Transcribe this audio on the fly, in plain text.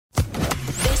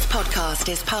podcast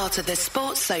is part of the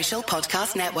Sports Social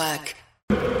Podcast Network.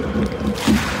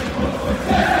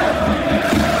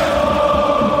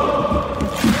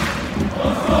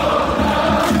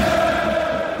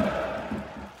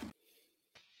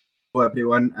 Hello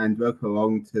everyone, and welcome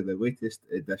along to the latest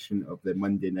edition of the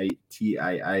Monday Night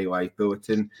TII Live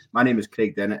Bulletin. My name is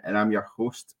Craig Dennett and I'm your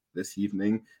host this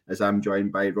evening, as I'm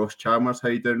joined by Ross Chalmers. How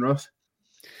you doing, Ross?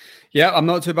 Yeah, I'm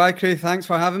not too bad, Craig. Thanks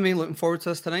for having me. Looking forward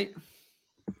to this tonight.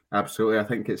 Absolutely. I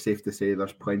think it's safe to say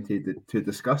there's plenty to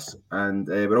discuss. And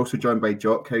we're also joined by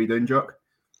Jock. How you doing, Jock?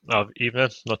 Evening.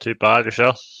 Not too bad.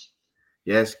 Yourself?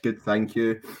 Yes, good. Thank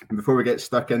you. And before we get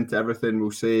stuck into everything,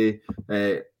 we'll say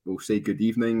good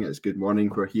evening. It's good morning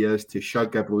where he is. To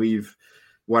Shug, I believe,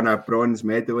 won a bronze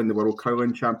medal in the World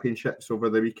Curling Championships over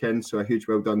the weekend. So a huge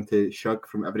well done to Shug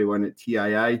from everyone at TII.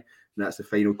 And that's the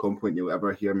final compliment you'll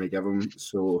ever hear me give him.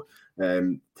 So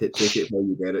take it while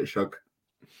you get it, Shug.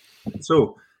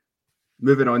 So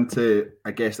moving on to,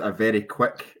 I guess, a very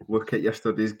quick look at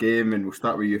yesterday's game. And we'll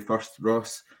start with you first,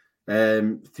 Ross.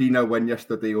 3-0 win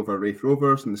yesterday over Raith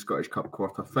Rovers in the Scottish Cup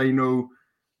quarter-final.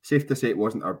 Safe to say it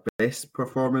wasn't our best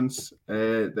performance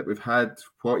that we've had.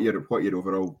 What are your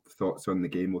overall thoughts on the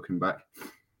game looking back?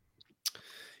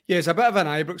 Yeah, it's a bit of an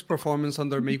Ibrox performance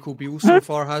under Michael Beale so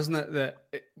far, hasn't it? That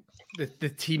the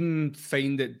team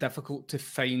find it difficult to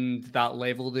find that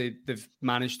level they've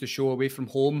managed to show away from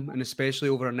home, and especially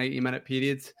over a 90-minute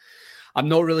period. I'm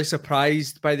not really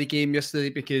surprised by the game yesterday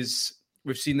because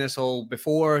we've seen this all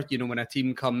before. You know, when a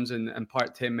team comes and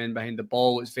part 10 men behind the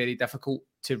ball, it's very difficult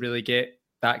to really get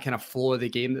that kind of flow of the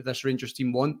game that this Rangers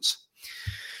team wants.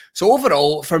 So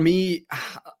overall, for me,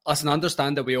 listen, I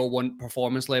understand that we all want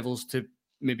performance levels to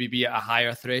maybe be at a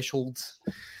higher threshold.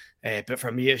 But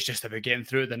for me, it's just about getting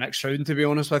through the next round, to be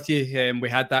honest with you.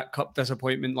 We had that cup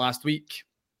disappointment last week,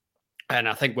 and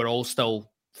I think we're all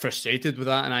still frustrated with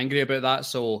that and angry about that.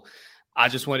 So I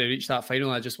just want to reach that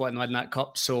final. I just want to win that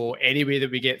cup. So any way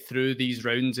that we get through these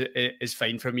rounds is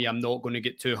fine for me. I'm not going to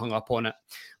get too hung up on it.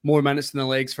 More minutes in the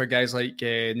legs for guys like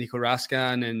Nico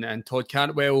Raskin and Todd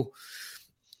Cantwell.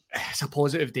 It's a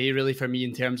positive day, really, for me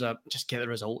in terms of just get the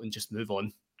result and just move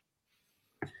on.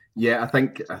 Yeah, I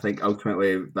think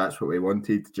ultimately that's what we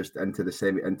wanted, just into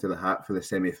the hat for the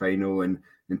semi-final and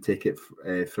take it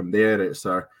from there. It's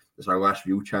our last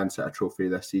real chance at a trophy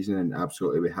this season, and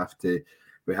absolutely we have to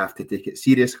take it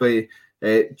seriously.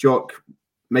 Jock,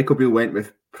 Michael Beale went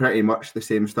with pretty much the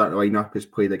same starting lineup as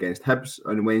played against Hibs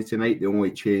on Wednesday night. The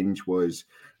only change was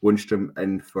Lundstrom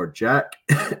in for Jack.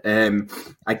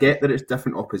 I get that it's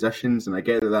different oppositions, and I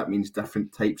get that means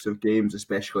different types of games,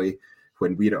 especially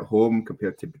when we're at home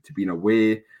compared to being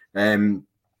away.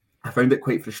 I found it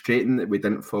quite frustrating that we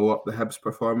didn't follow up the Hibs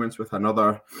performance with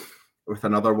another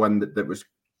one that was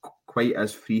quite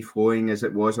as free-flowing as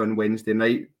it was on Wednesday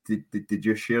night. Did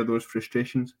you share those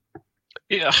frustrations?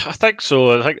 Yeah, I think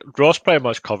so. I think Ross pretty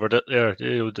much covered it there.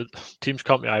 You know, the teams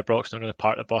come to Ibrox, they're going to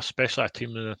park the bus, especially a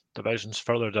team in the divisions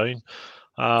further down.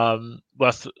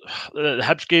 With the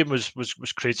Hibs game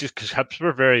was crazy because Hibs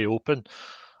were very open,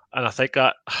 and I think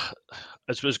that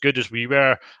as good as we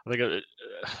were, I think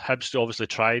Hibs obviously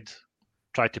tried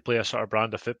to play a sort of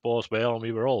brand of football as well, and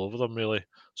we were all over them really.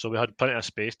 So we had plenty of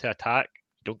space to attack.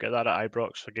 You don't get that at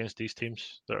Ibrox against these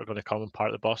teams that are going to come and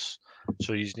park the bus.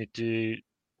 So you need to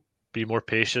be more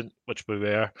patient, which we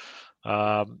were.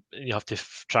 You have to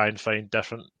try and find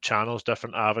different channels,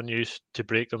 different avenues to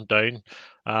break them down.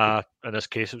 In this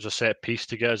case, it was a set piece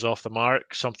to get us off the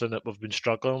mark, something that we've been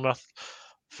struggling with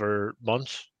for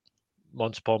months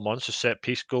upon months, a set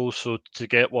piece goals. So to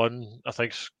get one, I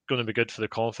think it's going to be good for the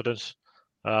confidence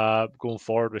going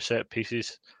forward with set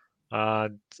pieces.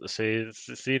 And I say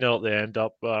 3-0 at the end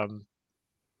up.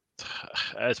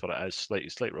 It is what it is.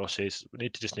 Like Ross says, we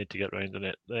just need to get round in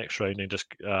it the next round and just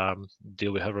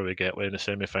deal with whoever we get with in the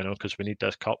semi-final because we need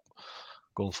this cup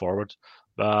going forward.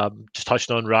 Just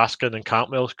touching on Raskin and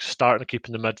Cantwell starting to keep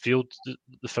in the midfield,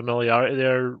 the familiarity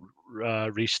there.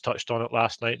 Reece touched on it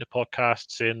last night in the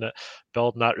podcast, saying that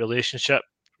building that relationship,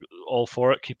 all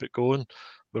for it, keep it going.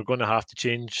 We're going to have to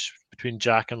change between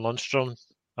Jack and Lundstrom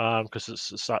because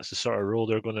that's the sort of role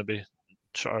they're going to be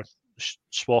sort of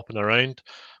swapping around,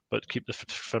 but keep the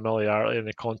familiarity and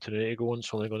the continuity going.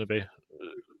 It's only going to be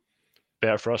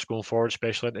better for us going forward,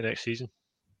 especially into next season.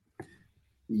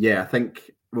 Yeah, I think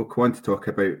we'll go on to talk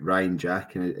about Ryan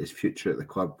Jack and his future at the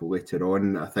club later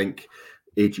on. I think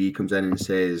AG comes in and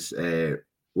says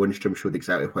Lundstrom showed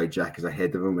exactly why Jack is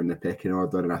ahead of him in the pecking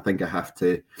order, and I think I have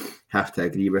to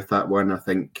agree with that one. I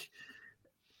think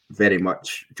very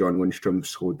much John Lundstrom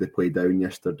slowed the play down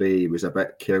yesterday. He was a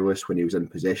bit careless when he was in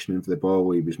possession of the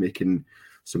ball. He was making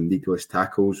some needless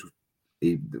tackles.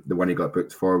 the one he got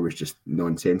booked for was just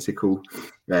nonsensical.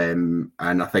 And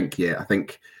I think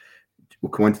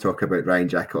we'll come on to talk about Ryan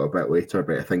Jack a little bit later,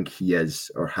 but I think he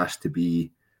is or has to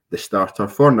be the starter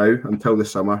for now until the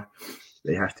summer.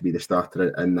 He has to be the starter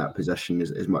in that position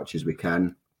as much as we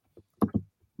can.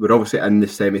 We're obviously in the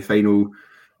semi-final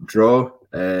draw.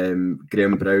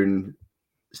 Graham Brown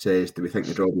says, do we think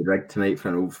the draw will be rigged tonight for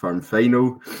an Old Firm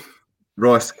final?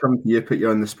 Ross, come to you, put you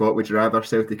on the spot. Would you rather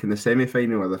Celtic in the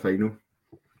semi-final or the final?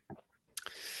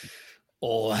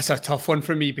 Oh, that's a tough one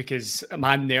for me because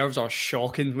my nerves are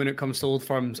shocking when it comes to Old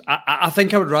Firms. I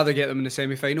think I would rather get them in the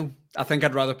semi-final. I think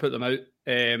I'd rather put them out.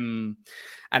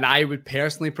 And I would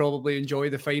personally probably enjoy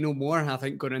the final more. I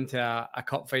think going into a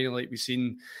cup final like we've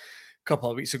seen a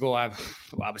couple of weeks ago, I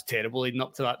was terrible leading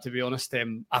up to that, to be honest.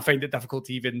 I find it difficult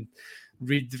to even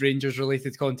read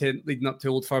Rangers-related content leading up to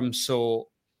Old Firms. So,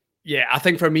 yeah, I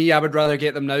think for me, I would rather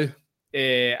get them now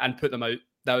and put them out.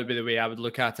 That would be the way I would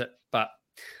look at it. But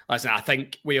listen, I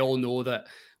think we all know that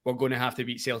we're going to have to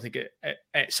beat Celtic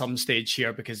at some stage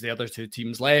here because the other two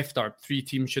teams left, or three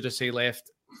teams, should I say,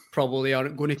 left, probably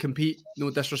aren't going to compete.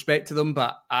 No disrespect to them,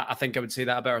 but I think I would say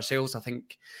that about ourselves. I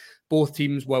think both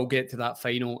teams will get to that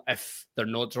final if they're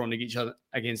not drawn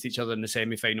against each other in the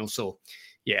semi-final. So,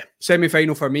 yeah,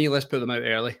 semi-final for me. Let's put them out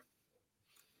early.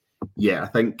 Yeah, I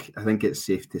think it's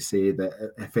safe to say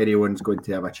that if anyone's going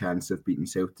to have a chance of beating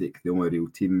Celtic, the only real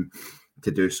team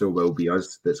to do so will be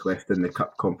us that's left in the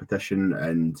cup competition.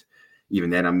 And even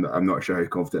then, I'm not sure how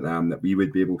confident I am that we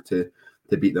would be able to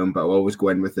beat them. But I'll always go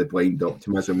in with the blind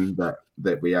optimism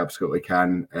that we absolutely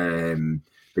can.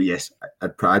 But yes,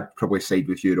 I'd probably side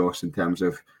with you, Ross, in terms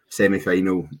of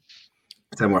semi-final,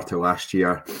 similar to last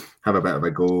year. Have a bit of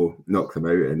a go, knock them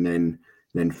out, and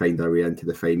then find our way into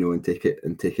the final and take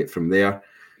it from there.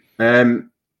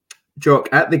 Jock,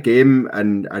 at the game,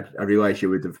 and I realise you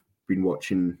would have been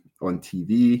watching on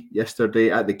TV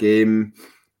yesterday. At the game,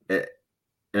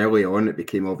 early on, it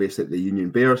became obvious that the Union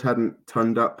Bears hadn't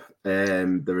turned up.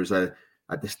 There was a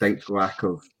distinct lack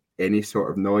of any sort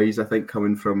of noise, I think,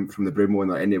 coming from the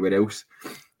Broomloan or anywhere else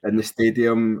in the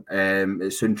stadium.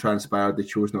 It soon transpired they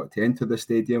chose not to enter the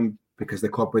stadium because the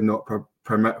club would not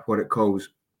permit what it calls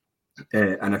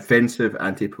an offensive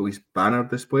anti-police banner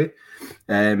display.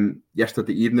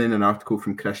 Yesterday evening, an article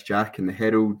from Chris Jack in the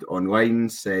Herald Online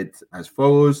said as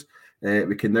follows: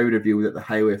 we can now reveal that the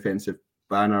highly offensive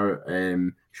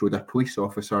banner showed a police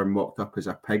officer mocked up as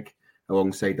a pig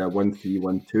alongside a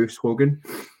 1312 slogan.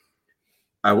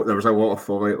 There was a lot of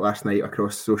fallout last night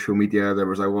across social media. There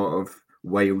was a lot of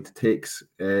wild takes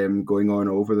going on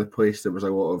all over the place. There was a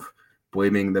lot of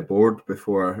blaming the board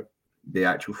before the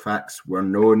actual facts were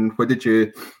known. What did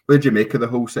you make of the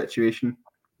whole situation?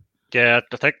 Yeah,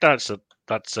 I think that's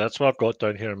what I've got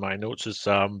down here in my notes. Is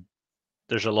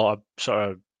there's a lot of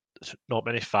sort of not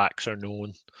many facts are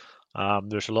known.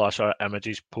 There's a lot of sort of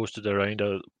images posted around.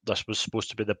 This was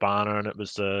supposed to be the banner, and it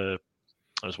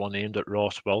was one aimed at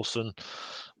Ross Wilson,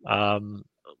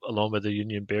 along with the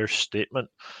Union Bears statement.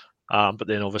 But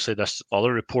then obviously this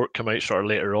other report came out sort of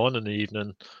later on in the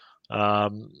evening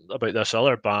about this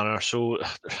other banner. So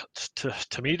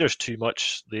to me, there's too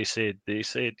much. They said.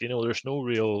 There's no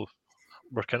real.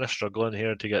 We're kind of struggling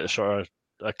here to get a sort of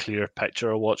a clear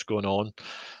picture of what's going on.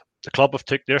 The club have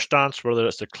taken their stance, whether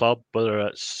it's the club, whether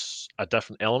it's a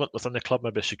different element within the club,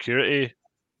 maybe security.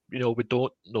 We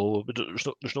don't know.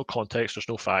 There's no context. There's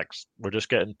no facts. We're just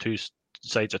getting two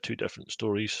sides of two different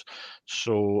stories.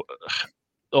 So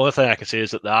the only thing I can say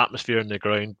is that the atmosphere in the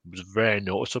ground was very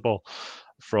noticeable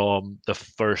from the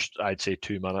first, I'd say,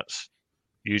 2 minutes.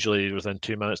 Usually within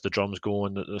 2 minutes, the drums go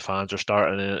and the fans are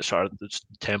starting, and it sort of the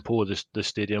tempo of the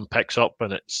stadium picks up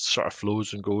and it sort of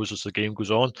flows and goes as the game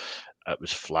goes on. It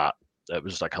was flat. It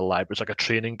was like it was like a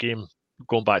training game.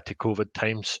 Going back to COVID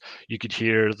times, you could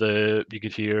hear the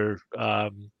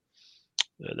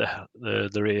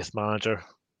Wraith manager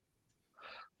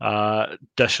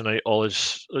dishing out all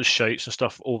his shouts and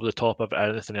stuff over the top of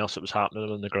anything else that was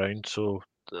happening on the ground. So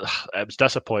it was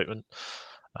disappointment.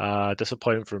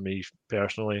 Disappointment for me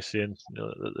personally, seeing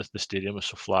the stadium was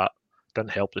so flat.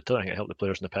 Didn't help it helped the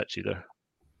players on the pitch either.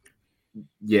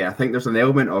 Yeah, I think there's an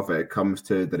element of it comes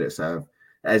to that it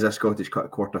is a Scottish Cup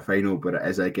quarter final, but it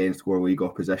is against World League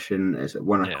opposition. It's at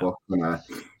 1 o'clock on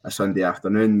a Sunday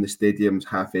afternoon. The stadium's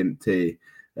half empty.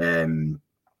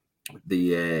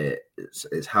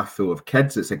 It's half full of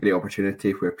kids. It's a great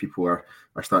opportunity where people are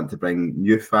starting to bring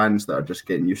new fans that are just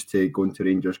getting used to going to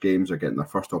Rangers games or getting their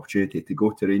first opportunity to go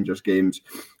to Rangers games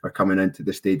are coming into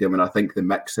the stadium. And I think the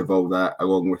mix of all that,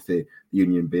 along with the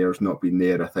Union Bears not being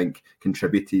there, I think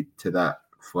contributed to that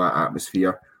flat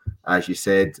atmosphere. As you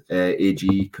said,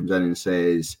 AG comes in and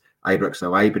says, Ibrox a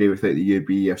library without the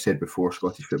UB. I've said before,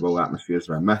 Scottish football atmospheres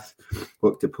are a myth.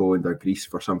 Look to Poland or Greece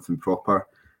for something proper.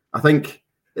 I think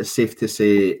it's safe to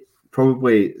say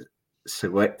probably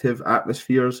selective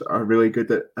atmospheres are really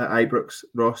good at Ibrox,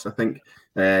 Ross. I think,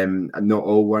 and not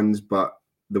all ones, but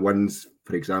the ones,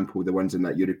 for example, the ones in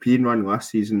that European run last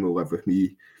season will live with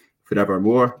me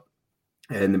forevermore,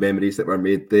 and the memories that were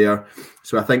made there.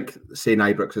 So I think saying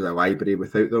Ibrox is a library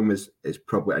without them is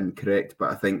probably incorrect,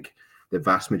 but I think the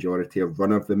vast majority of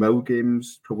run-of-the-mill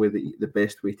games, probably the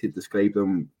best way to describe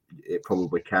them, it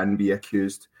probably can be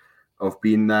accused of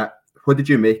being that. What did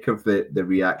you make of the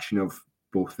reaction of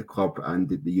both the club and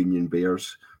the Union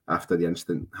Bears after the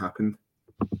incident happened?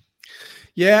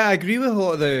 Yeah, I agree with a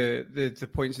lot of the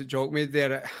points that Jock made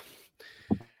there.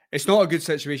 It's not a good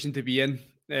situation to be in.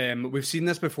 We've seen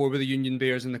this before with the Union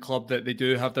Bears and the club, that they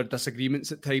do have their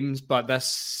disagreements at times, but this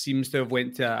seems to have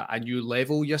went to a new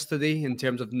level yesterday in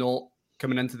terms of not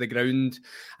coming into the ground.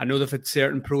 I know they've had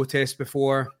certain protests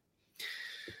before.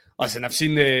 Listen, I've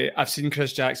seen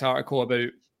Chris Jack's article about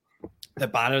the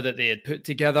banner that they had put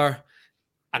together,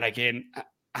 and again,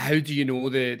 how do you know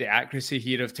the accuracy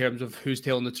here of terms of who's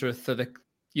telling the truth? Are the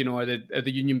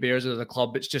Union Bears or the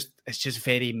club? It's just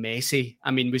very messy.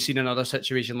 I mean, we've seen another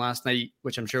situation last night,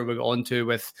 which I'm sure we'll get on to,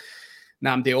 with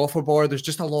Nnamdi Offerbor. There's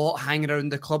just a lot hanging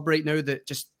around the club right now that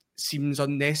just seems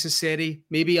unnecessary.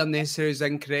 Maybe unnecessary is the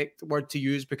incorrect word to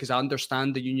use, because I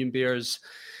understand the Union Bears'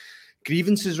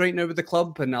 grievances right now with the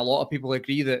club, and a lot of people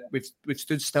agree that we've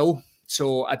stood still.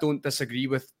 So I don't disagree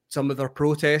with some of their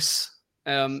protests.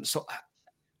 So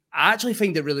I actually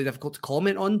find it really difficult to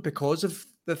comment on because of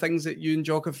the things that you and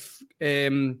Jock have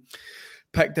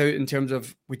picked out in terms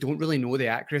of we don't really know the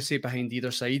accuracy behind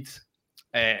either side.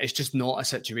 It's just not a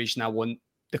situation I want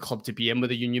the club to be in with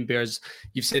the Union Bears.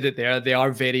 You've said it there. They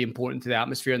are very important to the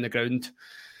atmosphere on the ground.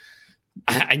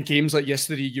 And games like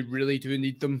yesterday, you really do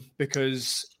need them,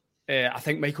 because I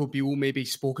think Michael Beale maybe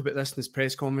spoke about this in his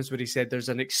press conference where he said there's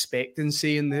an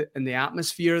expectancy in the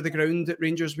atmosphere of the ground at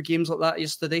Rangers with games like that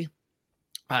yesterday.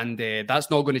 And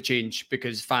that's not going to change,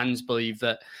 because fans believe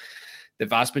that the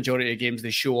vast majority of games they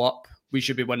show up, we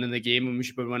should be winning the game, and we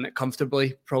should be winning it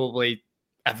comfortably, probably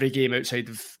every game outside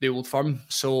of the Old Firm.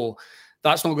 So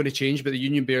that's not going to change, but the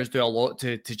Union Bears do a lot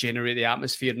to generate the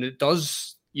atmosphere, and it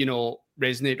does,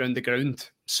 resonate around the ground.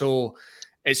 So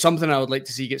it's something I would like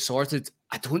to see get sorted.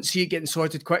 I don't see it getting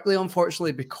sorted quickly,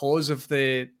 unfortunately, because of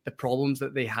the problems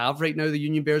that they have right now, the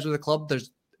Union Bears with the club.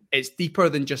 It's deeper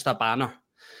than just a banner.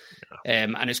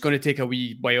 And it's going to take a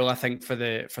wee while, I think, for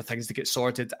things to get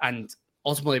sorted. And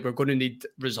ultimately, we're going to need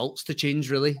results to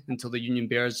change, really, until the Union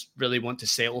Bears really want to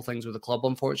settle things with the club,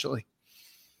 unfortunately.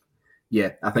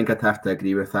 Yeah, I think I'd have to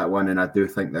agree with that one. And I do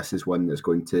think this is one that's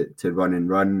going to run and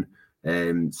run.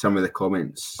 Some of the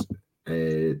comments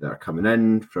that are coming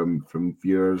in from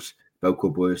viewers,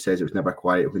 Bilko Blue says it was never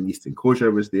quiet when East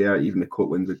Enclosure was there. Even the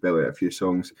Coatlands would belt out a few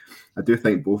songs. I do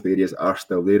think both areas are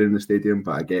still there in the stadium,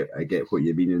 but I get what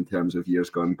you mean in terms of years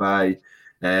gone by.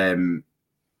 Ian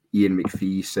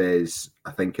McPhee says,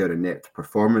 I think our inept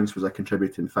performance was a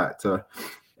contributing factor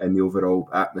in the overall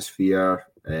atmosphere.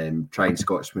 Trying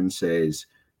Scotsman says,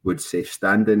 would safe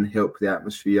standing help the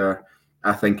atmosphere?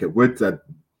 I think it would.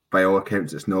 By all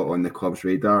accounts, it's not on the club's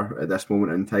radar at this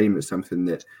moment in time. It's something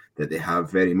that they have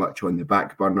very much on the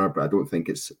back burner, but I don't think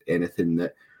it's anything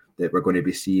that we're going to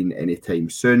be seeing anytime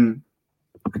soon.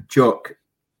 Jock,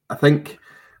 I think,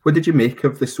 what did you make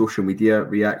of the social media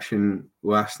reaction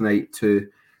last night to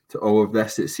all of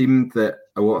this? It seemed that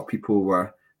a lot of people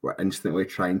were instantly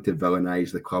trying to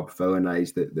villainise the club,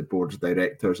 villainise the board's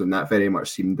directors, and that very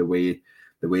much seemed the way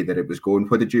that it was going.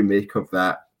 What did you make of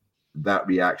that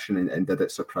reaction, and did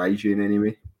it surprise you in any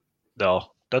way?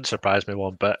 No, didn't surprise me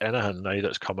one bit. Anything now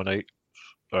that's coming out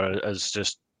or is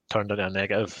just turned into a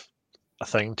negative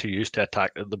thing to use to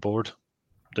attack the board.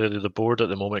 The board at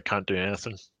the moment can't do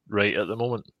anything right at the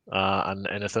moment, and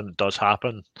anything that does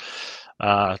happen,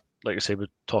 like I say, we'll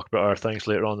talk about our things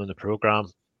later on in the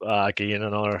programme. Again,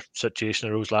 another situation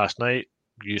arose last night,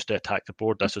 used to attack the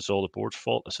board. This is all the board's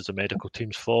fault. This is the medical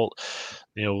team's fault.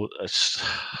 It's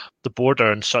the board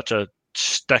are in such a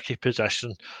sticky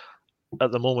position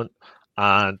at the moment,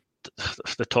 and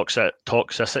the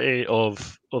toxicity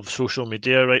of social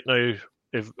media right now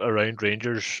around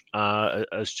Rangers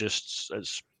is just,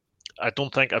 I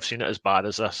don't think I've seen it as bad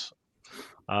as this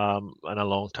in a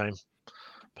long time,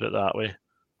 put it that way.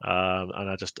 And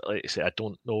I just, like I say, I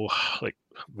don't know, like,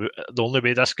 the only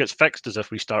way this gets fixed is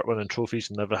if we start winning trophies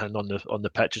and everything on the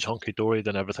pitch is hunky-dory,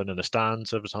 then everything in the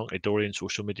stands, everything's hunky-dory, and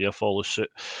social media follows suit.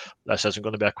 This isn't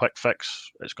going to be a quick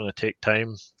fix. It's going to take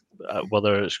time,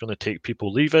 whether it's going to take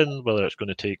people leaving, whether it's going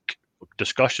to take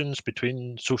discussions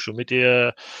between social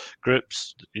media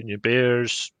groups, Union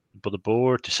Bears, the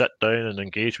board, to sit down and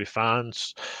engage with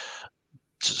fans.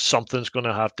 Something's going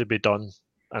to have to be done,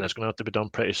 and it's going to have to be done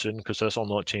pretty soon, because this will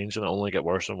not change and it'll only get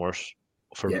worse and worse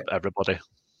for everybody.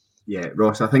 Yeah,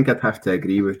 Ross, I think I'd have to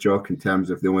agree with Jock in terms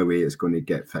of the only way it's going to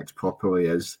get fixed properly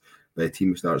is the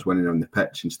team starts winning on the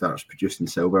pitch and starts producing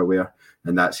silverware,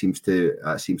 and that seems to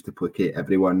placate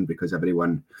everyone, because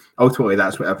everyone, ultimately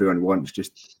that's what everyone wants.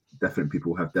 Just different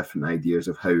people have different ideas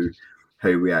of how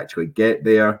we actually get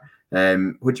there.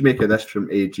 What do you make of this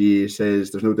from AG? He says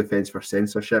there's no defence for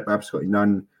censorship, absolutely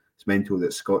none. It's mental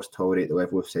that Scots tolerate the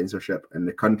level of censorship in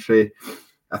the country.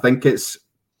 I think you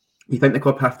think the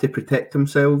club have to protect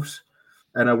themselves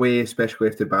in a way, especially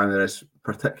if the banner is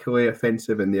particularly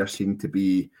offensive and they're seen to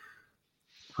be,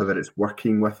 whether it's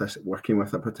working with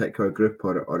a particular group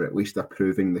or at least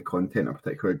approving the content a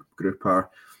particular group are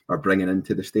bringing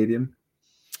into the stadium.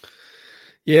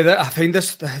 Yeah, I find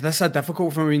this a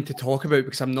difficult for me to talk about,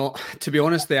 because I'm not, to be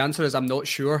honest, the answer is I'm not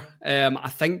sure. I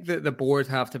think that the board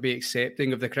have to be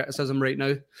accepting of the criticism right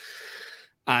now.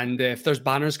 And if there's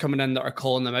banners coming in that are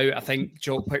calling them out, I think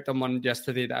Joe picked on one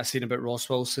yesterday that I seen about Ross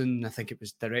Wilson. I think it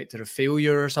was director of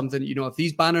failure or something. You know, if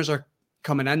these banners are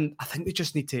coming in, I think they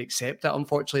just need to accept it.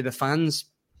 Unfortunately, the fans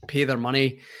pay their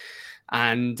money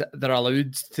and they're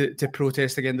allowed to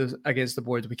protest against the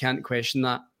board. We can't question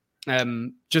that.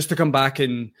 Just to come back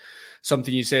in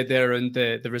something you said there around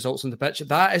the results on the pitch,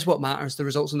 that is what matters, the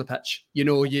results on the pitch. You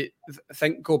know, you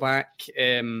think, go back,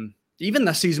 even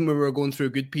this season when we were going through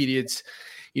good periods,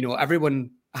 you know, everyone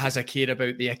has a care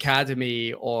about the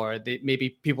academy, or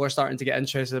maybe people are starting to get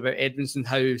interested about Edmondson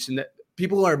House, and that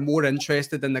people are more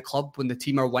interested in the club when the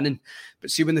team are winning. But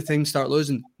see, when the team start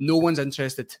losing, no one's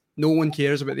interested. No one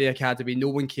cares about the academy. No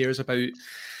one cares about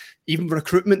even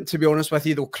recruitment, to be honest with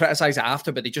you. They'll criticise it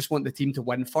after, but they just want the team to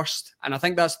win first. And I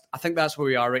think that's where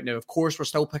we are right now. Of course, we're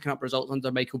still picking up results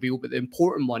under Michael Beale, but the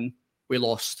important one, we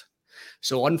lost.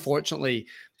 So unfortunately,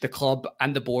 the club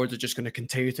and the board are just going to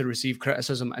continue to receive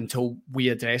criticism until we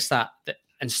address that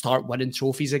and start winning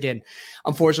trophies again.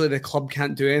 Unfortunately, the club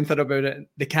can't do anything about it.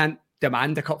 They can't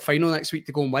demand a cup final next week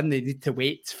to go and win. They need to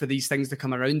wait for these things to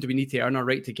come around. Do we need to earn our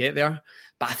right to get there?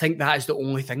 But I think that is the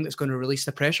only thing that's going to release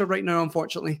the pressure right now,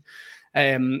 unfortunately.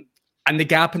 And the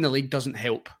gap in the league doesn't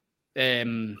help.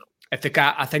 If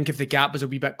the gap was a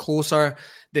wee bit closer,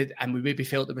 and we maybe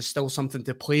felt there was still something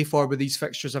to play for with these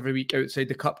fixtures every week outside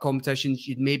the cup competitions,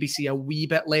 you'd maybe see a wee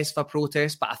bit less of a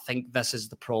protest. But I think this is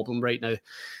the problem right now.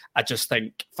 I just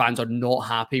think fans are not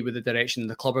happy with the direction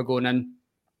the club are going in,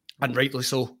 and rightly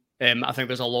so. I think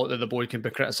there's a lot that the board can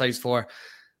be criticised for,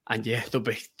 and yeah, they'll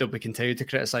be continued to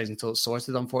criticise until it's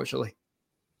sorted, unfortunately.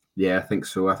 Yeah, I think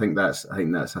so. I think that's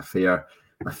a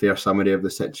fair summary of the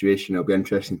situation. It'll be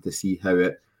interesting to see how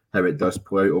it does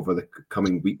play out over the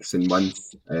coming weeks and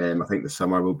months. I think the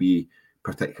summer will be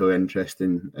particularly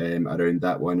interesting around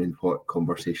that one, and what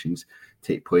conversations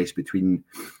take place between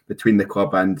the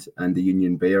club and the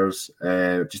Union Bears.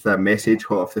 Just a message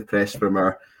hot off the press from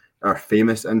our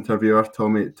famous interviewer,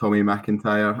 Tommy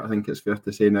McIntyre, I think it's fair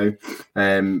to say now.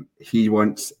 He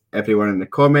wants everyone in the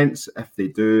comments, if they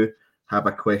do have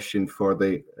a question for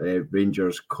the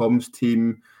Rangers comms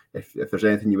team, if there's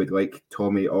anything you would like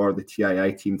Tommy or the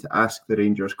TII team to ask the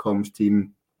Rangers comms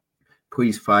team,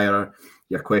 please fire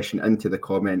your question into the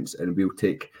comments and we'll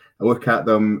take a look at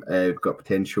them. We've got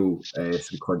potential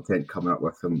some content coming up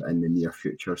with them in the near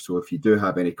future. So if you do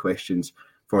have any questions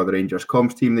for the Rangers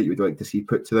comms team that you would like to see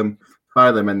put to them,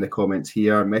 fire them in the comments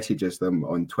here, messages them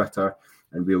on Twitter,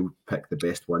 and we'll pick the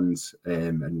best ones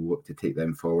and we'll look to take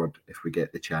them forward if we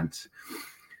get the chance.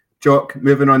 Jock,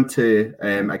 moving on to,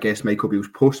 I guess, Michael Beale's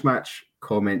post-match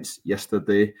comments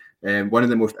yesterday. One of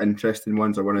the most interesting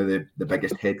ones, or one of the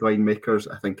biggest headline makers,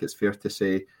 I think it's fair to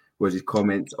say, was his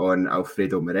comments on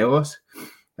Alfredo Morelos.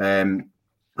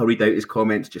 I'll read out his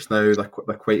comments just now.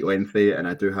 They're quite lengthy, and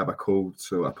I do have a cold,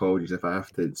 so apologies if I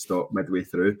have to stop midway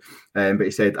through. But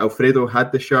he said, Alfredo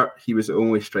had the shirt. He was the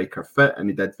only striker fit, and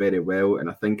he did very well. And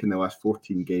I think in the last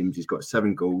 14 games, he's got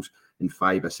 7 goals and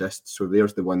 5 assists. So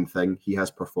there's the one thing. He has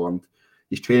performed.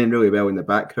 He's training really well in the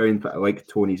background, but I like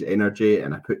Tony's energy,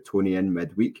 and I put Tony in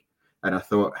midweek, and I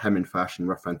thought him and Fashion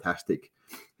were fantastic.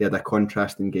 He had a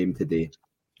contrasting game today.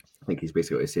 I think he's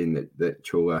basically saying that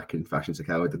Cholak and Fashion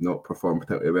Sakala did not perform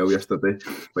particularly well yesterday,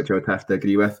 which I would have to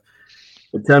agree with.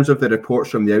 In terms of the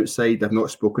reports from the outside, I've not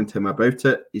spoken to him about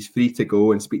it. He's free to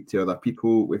go and speak to other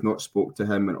people. We've not spoke to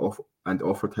him and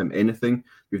offered him anything.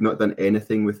 We've not done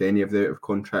anything with any of the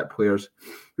out-of-contract players.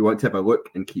 We want to have a look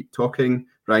and keep talking.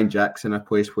 Ryan Jackson, a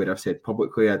place where I've said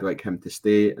publicly I'd like him to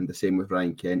stay, and the same with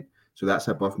Ryan Kent. So that's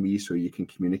above me, so you can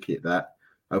communicate that.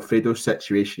 Alfredo's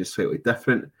situation is slightly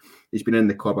different. He's been in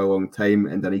the club a long time,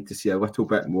 and I need to see a little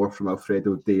bit more from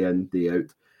Alfredo day in, day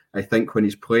out. I think when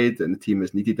he's played and the team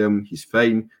has needed him, he's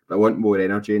fine, but I want more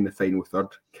energy in the final third.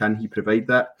 Can he provide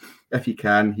that? If he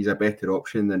can, he's a better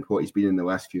option than what he's been in the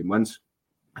last few months.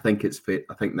 I think it's fair.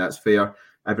 I think that's fair.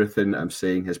 Everything I'm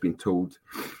saying has been told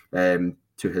to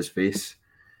his face.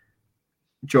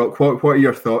 Jock, what are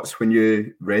your thoughts when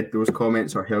you read those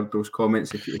comments or heard those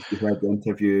comments, if you read the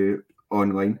interview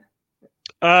online?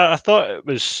 I thought it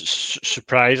was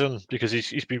surprising because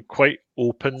he's been quite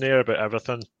open there about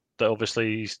everything that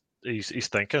obviously he's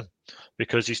thinking,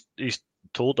 because he's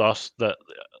told us that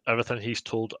everything he's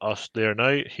told us there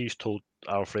now, he's told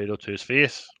Alfredo to his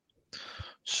face.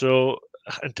 So,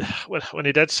 and when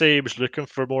he did say he was looking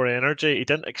for more energy, he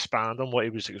didn't expand on what he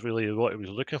was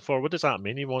looking for. What does that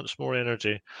mean? He wants more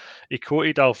energy. He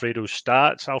quoted Alfredo's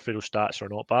stats. Alfredo's stats are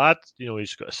not bad. You know,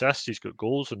 he's got assists, he's got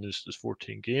goals in his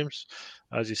 14 games,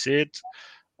 as he said.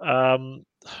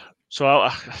 So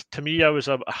to me,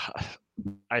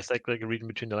 I think, like, reading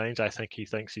between the lines, I think he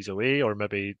thinks he's away, or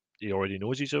maybe he already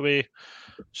knows he's away.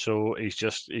 So he's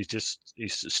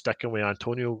sticking with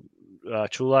Antonio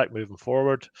Čolak moving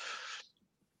forward.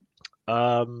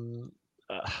 That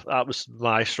was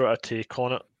my sort of take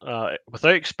on it.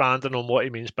 Without expanding on what he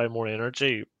means by more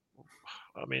energy,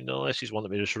 I mean, unless he's wanting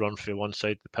me to just run from one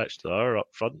side of the pitch to the other up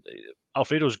front,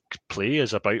 Alfredo's play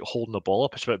is about holding the ball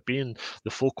up. It's about being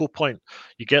the focal point.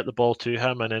 You get the ball to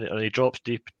him, and then he drops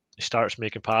deep. He starts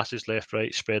making passes left,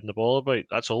 right, spreading the ball about.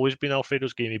 That's always been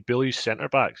Alfredo's game. He bullies centre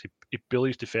backs. He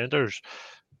bullies defenders.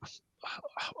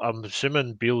 I'm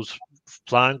assuming Beale's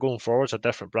plan going forward is a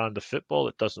different brand of football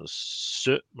that doesn't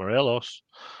suit Morelos,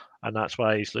 and that's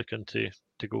why he's looking to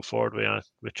go forward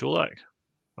with Čolak.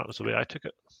 That was the way I took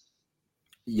it.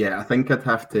 Yeah, I think I'd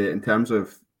have to, in terms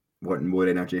of wanting more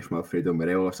energy from Alfredo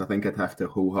Morelos, I think I'd have to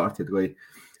wholeheartedly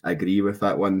agree with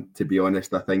that one. To be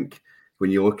honest, I think when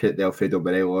you look at the Alfredo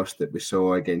Morelos that we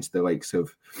saw against the likes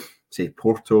of, say,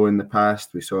 Porto in the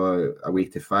past, we saw away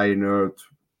to Feyenoord,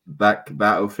 that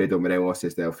Alfredo Morelos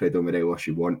is the Alfredo Morelos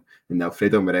you want. And the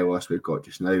Alfredo Morelos we've got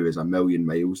just now is a million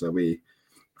miles away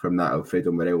from that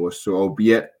Alfredo Morelos. So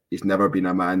albeit he's never been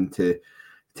a man to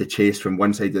chase from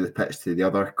one side of the pitch to the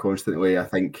other constantly, I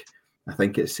think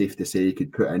it's safe to say he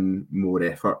could put in more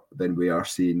effort than we are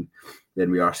seeing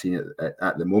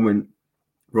at the moment.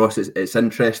 Ross, it's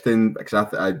interesting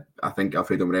because I think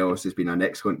Alfredo Morelos has been an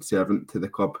excellent servant to the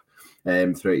club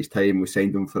throughout his time. We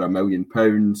signed him for £1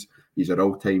 million. He's our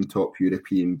all-time top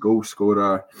European goal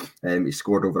scorer. He's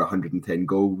scored over 110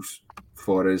 goals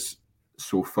for us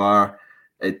so far.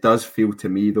 It does feel to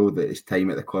me, though, that his time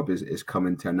at the club is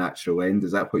coming to a natural end.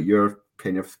 Is that what you're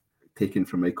kind of taking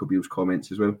from Michael Beale's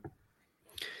comments as well?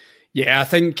 Yeah, I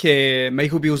think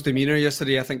Michael Beale's demeanour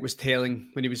yesterday, I think, was telling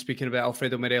when he was speaking about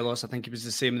Alfredo Morelos. I think it was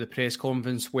the same in the press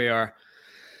conference where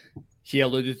he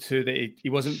alluded to that he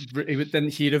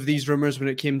didn't hear of these rumours when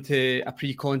it came to a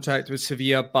pre-contract with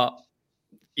Sevilla, but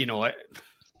you know,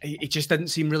 he just didn't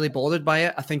seem really bothered by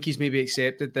it. I think he's maybe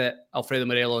accepted that Alfredo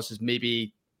Morelos is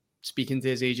maybe speaking to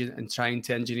his agent and trying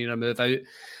to engineer a move out.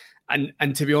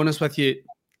 And to be honest with you,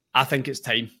 I think it's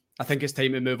time. I think it's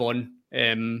time to move on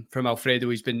from Alfredo.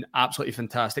 He's been absolutely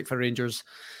fantastic for Rangers.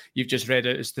 You've just read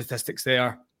out his statistics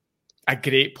there. A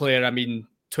great player. I mean,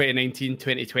 2019,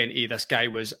 2020, this guy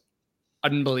was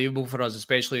unbelievable for us,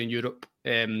 especially in Europe.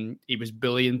 He was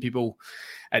bullying people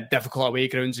at difficult away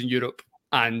grounds in Europe.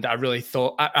 And I really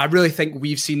think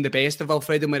we've seen the best of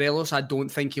Alfredo Morelos. I don't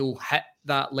think he'll hit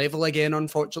that level again,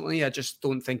 unfortunately. I just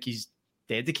don't think he's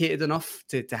dedicated enough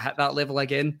to hit that level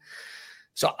again.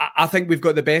 So I think we've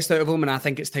got the best out of him, and I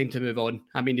think it's time to move on.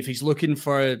 I mean, if he's looking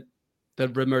for the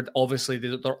rumoured, obviously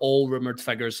they're all rumoured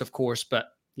figures, of course, but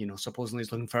you know, supposedly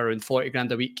he's looking for around 40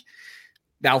 grand a week.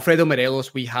 The Alfredo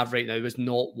Morelos we have right now is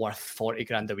not worth 40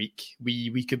 grand a week.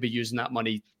 We could be using that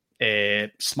money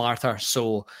smarter.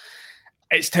 So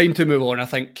it's time to move on, I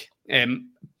think.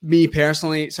 Me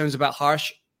personally, it sounds a bit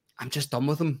harsh. I'm just done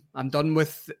with him.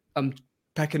 I'm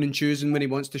picking and choosing when he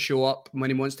wants to show up, when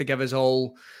he wants to give us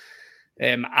all.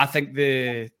 I think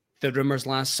the rumours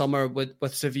last summer with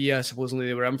Sevilla, supposedly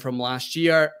they were in from last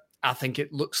year, I think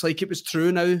it looks like it was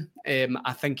true now.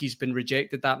 I think he's been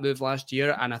rejected that move last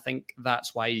year, and I think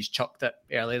that's why he's chucked it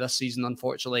early this season,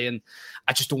 unfortunately. And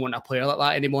I just don't want a player like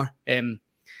that anymore.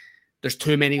 There's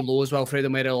too many lows with Alfredo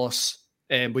Morelos.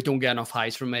 We don't get enough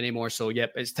highs from him anymore. So,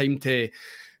 yep, it's time to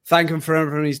thank him for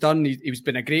everything he's done. He's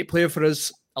been a great player for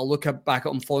us. I'll look back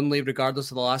at him fondly,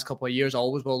 regardless of the last couple of years. I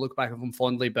always will look back at him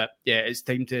fondly. But, yeah, it's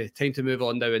time to move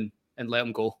on now and let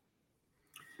him go.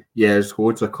 Yeah, there's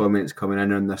loads of comments coming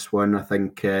in on this one. I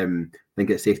think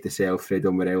it's safe to say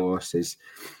Alfredo Morelos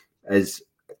is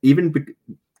even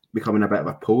becoming a bit of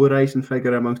a polarising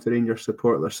figure amongst the Rangers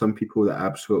support. There's some people that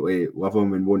absolutely love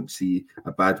him and won't see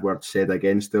a bad word said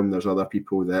against him. There's other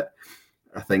people that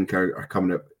I think are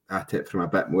coming at it from a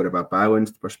bit more of a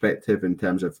balanced perspective in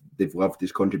terms of they've loved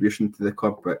his contribution to the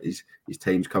club, but his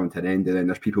time's coming to an end. And then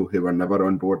there's people who were never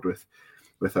on board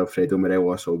with Alfredo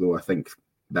Morelos, although I think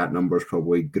that number's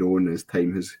probably grown as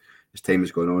time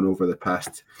has gone on over the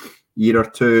past year or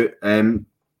two.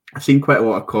 I've seen quite a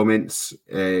lot of comments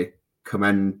come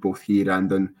in both here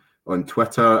and on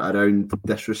Twitter around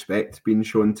disrespect being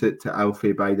shown to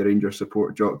Alfie by the Rangers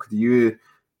support. Jock,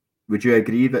 would you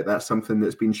agree that that's something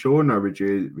that's been shown, or would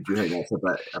you think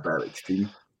that's a bit extreme?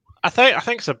 I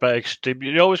think it's a bit extreme.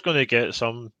 You're always going to get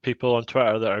some people on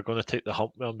Twitter that are going to take the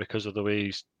hump with him because of the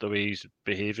way he's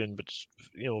behaving. But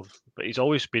but he's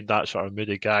always been that sort of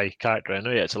moody guy character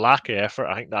anyway. It's a lack of effort.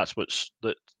 I think that's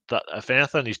that if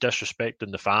anything, he's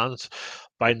disrespecting the fans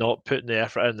by not putting the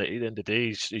effort in. That at the end of the day,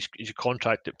 he's a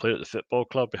contracted player at the football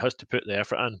club. He has to put the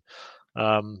effort in.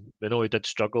 We know he did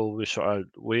struggle with sort of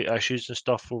weight issues and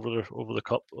stuff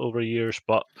over years,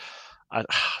 but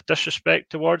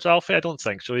disrespect towards Alfie, I don't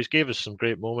think so. He's gave us some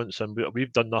great moments, and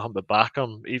we've done nothing but back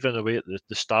him. Even away at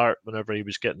the start, whenever he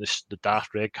was getting the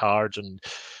daft red cards, and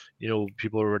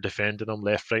people were defending him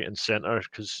left, right, and centre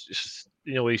because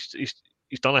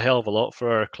he's done a hell of a lot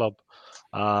for our club.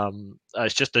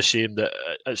 It's just a shame that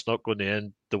it's not going to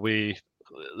end the way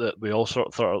that we all sort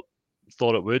of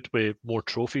thought it would, with more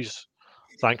trophies.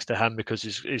 Thanks to him, because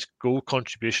his goal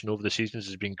contribution over the seasons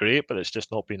has been great, but it's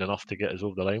just not been enough to get us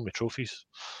over the line with trophies.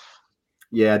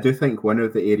 Yeah, I do think one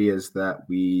of the areas that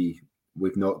we've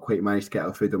not quite managed to get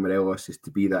Alfredo Morelos is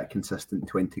to be that consistent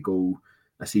 20 goal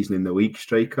a season in the league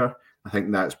striker. I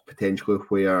think that's potentially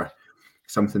where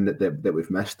something that we've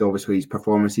missed. Obviously, his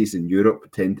performances in Europe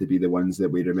tend to be the ones that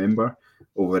we remember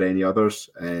over any others.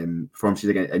 Performances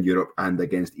in Europe and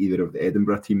against either of the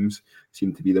Edinburgh teams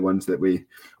seem to be the ones that we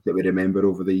remember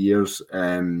over the years.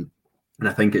 And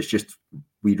I think it's just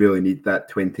we really need that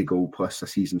 20 goal plus a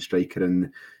season striker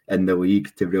in the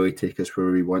league to really take us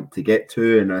where we want to get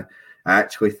to. And I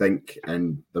actually think,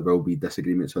 and there will be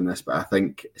disagreements on this, but I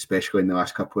think especially in the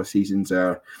last couple of seasons,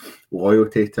 our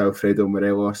loyalty to Alfredo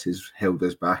Morelos has held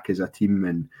us back as a team,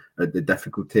 and the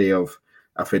difficulty of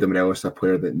Alfredo Morelos, a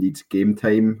player that needs game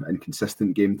time and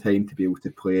consistent game time to be able to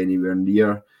play anywhere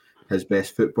near his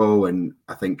best football. And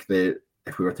I think that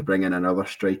if we were to bring in another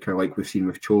striker like we've seen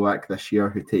with Cholak this year,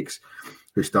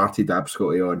 who started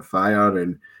absolutely on fire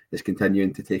and is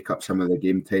continuing to take up some of the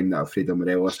game time that Alfredo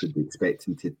Morelos would be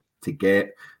expecting to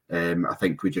get, I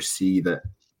think we just see that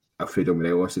Alfredo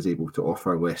Morelos is able to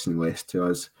offer less and less to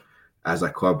us as a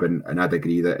club, and I'd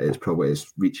agree that it's probably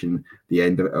reaching the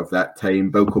end of that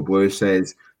time. Bilko Blue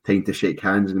says time to shake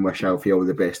hands and wish Alfie all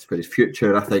the best for his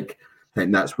future. I think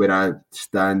that's where I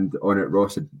stand on it,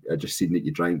 Ross. I just seen that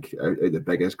you drank out the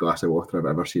biggest glass of water I've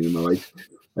ever seen in my life.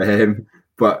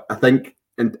 But I think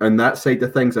on that side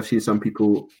of things, I've seen some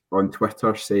people on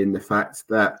Twitter saying the fact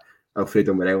that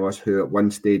Alfredo Morelos, who at one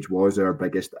stage was our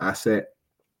biggest asset,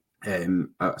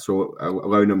 so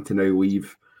allowing him to now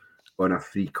leave on a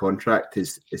free contract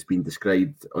is been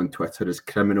described on Twitter as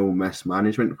criminal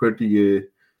mismanagement. Where do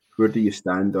you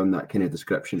stand on that kind of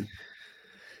description?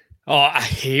 Oh, I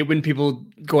hate when people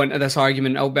go into this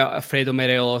argument about Alfredo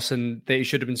Morelos and that he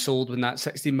should have been sold when that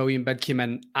 60 million bid came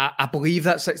in. I believe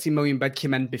that 60 million bid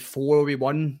came in before we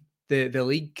won the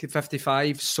league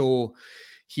 55, so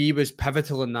he was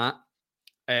pivotal in that.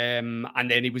 And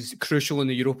then he was crucial in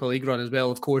the Europa League run as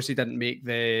well. Of course, he didn't make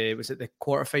was it the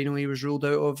quarterfinal he was ruled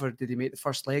out of, or did he make the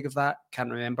first leg of that? Can't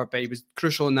remember, but he was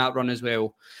crucial in that run as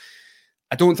well.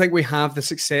 I don't think we have the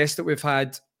success that we've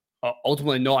had.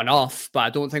 Ultimately, not enough, but I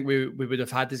don't think we would have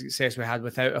had the success we had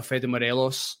without Alfredo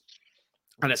Morelos.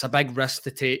 And it's a big risk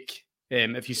to take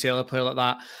if you sell a player like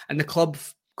that. And the club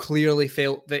clearly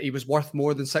felt that he was worth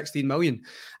more than 16 million.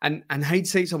 And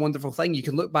hindsight's a wonderful thing. You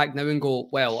can look back now and go,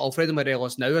 well, Alfredo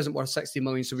Morelos now isn't worth 60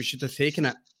 million, so we should have taken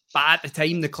it. But at the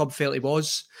time, the club felt he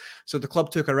was. So the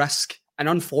club took a risk. And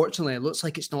unfortunately, it looks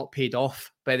like it's not paid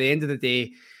off. By the end of the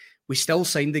day, we still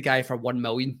signed the guy for 1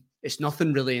 million. It's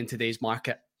nothing really in today's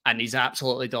market. And he's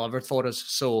absolutely delivered for us.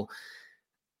 So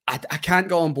I can't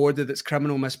go on board that it's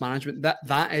criminal mismanagement.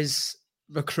 That is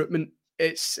recruitment.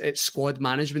 It's squad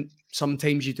management.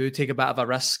 Sometimes you do take a bit of a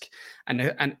risk. And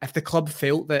if the club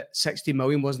felt that 60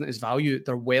 million wasn't his value,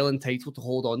 they're well entitled to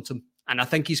hold on to him. And I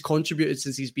think he's contributed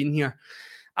since he's been here.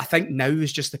 I think now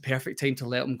is just the perfect time to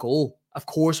let him go. Of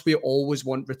course, we always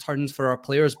want returns for our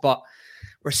players, but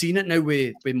we're seeing it now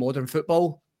with modern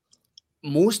football.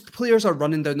 most players are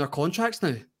running down their contracts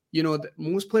now.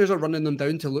 Most players are running them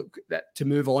down to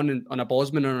move on a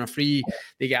Bosman or on a free.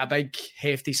 They get a big,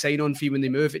 hefty sign-on fee when they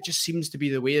move. It just seems to be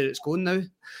the way that it's going now.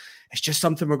 It's just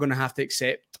something we're going to have to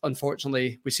accept.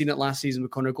 Unfortunately, we've seen it last season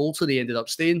with Connor Goldson. He ended up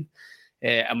staying.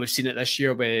 And we've seen it this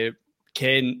year with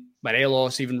Ken,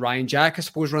 Morelos, even Ryan Jack, I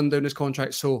suppose, run down his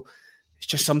contract. So it's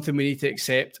just something we need to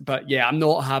accept. But yeah, I'm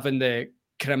not having the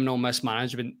criminal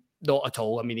mismanagement. Not at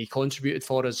all. I mean, he contributed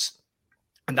for us,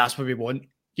 and that's what we want.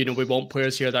 We want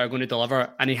players here that are going to deliver,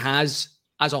 and he has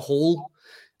as a whole.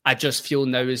 I just feel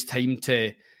now is time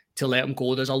to let him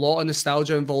go. There's a lot of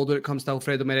nostalgia involved when it comes to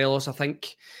Alfredo Morelos. I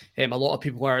think a lot of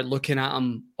people are looking at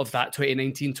him of that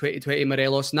 2019-2020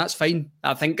 Morelos, and that's fine.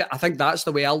 I think that's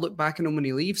the way I'll look back on him when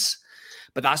he leaves,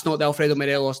 but that's not the Alfredo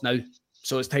Morelos now,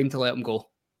 so it's time to let him go.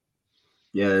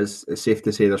 Yeah, it's safe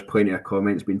to say there's plenty of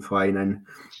comments been flying in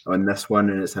on this one,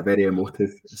 and it's a very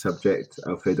emotive subject,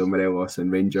 Alfredo Morelos and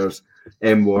Rangers.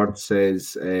 M. Ward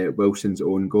says Wilson's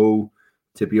own goal.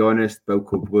 To be honest,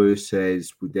 Bilko Blue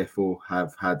says we defo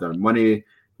have had our money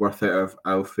worth out of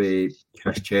Alfie.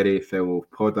 Chris Cherry, fellow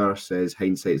podder, says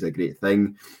hindsight is a great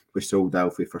thing. We sold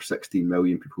Alfie for 16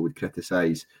 million. People would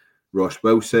criticise Ross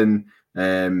Wilson.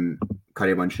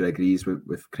 Curry Muncher agrees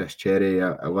with Chris Cherry.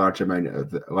 A large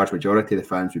majority of the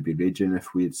fans would be raging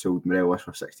if we had sold Morelos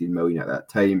for 16 million at that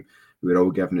time. We were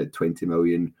all giving it 20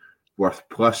 million worth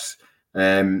plus.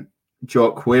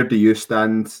 Jock, where do you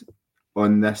stand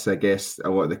on this? I guess a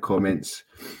lot of the comments,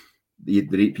 the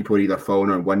people are either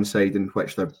falling on one side in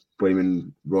which they're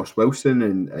blaming Ross Wilson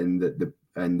and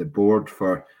the board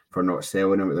for not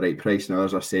selling him at the right price, and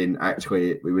others are saying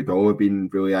actually we would all have been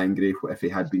really angry if he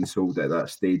had been sold at that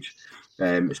stage,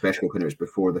 especially when it was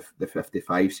before the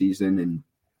 55 season and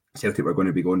Celtic were going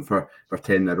to be going for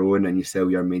 10 in a row, and you sell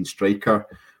your main striker.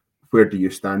 Where do you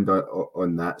stand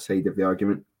on that side of the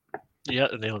argument? You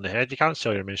hit the nail on the head. You can't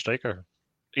sell your main striker.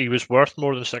 He was worth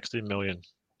more than 16 million.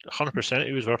 100%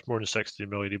 he was worth more than 16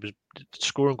 million. He was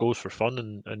scoring goals for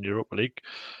fun in Europa League.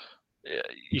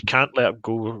 You can't let him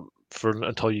go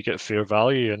until you get fair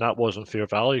value, and that wasn't fair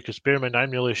value, because bear in mind, I'm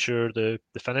nearly sure the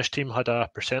Finnish team had a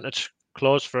percentage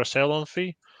clause for a sell-on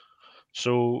fee.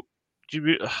 So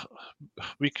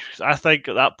I think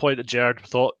at that point that Gerrard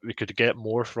thought we could get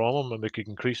more from him and we could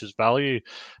increase his value.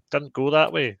 Didn't go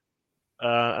that way.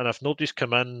 And if nobody's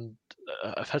come in,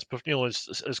 if his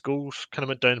goals kind of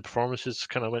went down, performances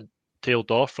kind of tailed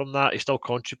off from that, he still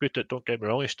contributed. Don't get me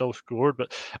wrong, he still scored.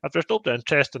 But if there's nobody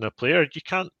interested in a player, you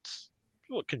can't.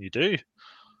 What can you do?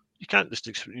 You can't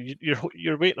just.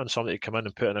 You're waiting on somebody to come in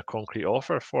and put in a concrete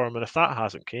offer for him, and if that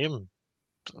hasn't came,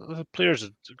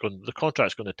 the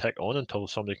contract's going to tick on until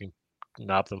somebody can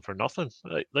nab them for nothing.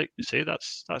 Like you say,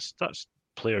 that's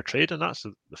player trade, and that's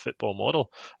the football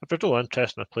model. If there's no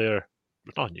interest in a player,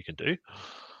 there's nothing you can do.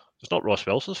 It's not Ross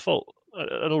Wilson's fault.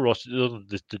 I know Ross.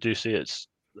 They do say it's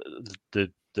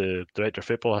the director of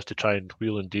football has to try and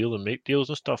wheel and deal and make deals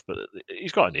and stuff, but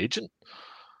he's got an agent.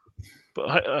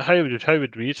 But how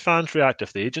would we as fans react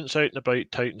if the agent's out and about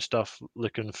touting stuff,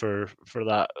 looking for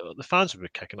that? The fans would be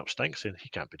kicking up stink, saying he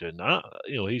can't be doing that.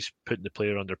 He's putting the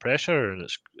player under pressure, and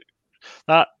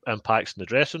that impacts in the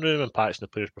dressing room, impacts in the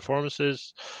players'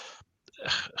 performances.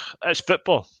 It's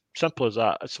football, simple as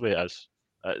that. That's the way it is.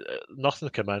 Nothing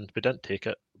came in, we didn't take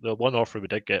it. The one offer we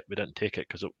did get, we didn't take it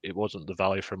because it wasn't the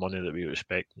value for money that we were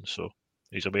expecting. So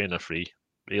he's away in a free.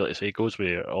 He goes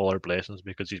with all our blessings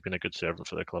because he's been a good servant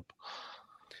for the club.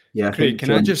 Yeah, Craig,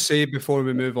 can I just say before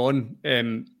we move on,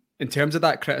 in terms of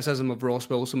that criticism of Ross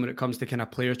Wilson when it comes to kind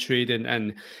of player trading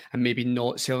and maybe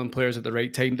not selling players at the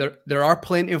right time, there are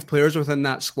plenty of players within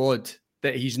that squad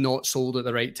that he's not sold at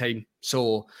the right time.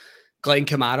 So Glenn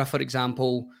Kamara, for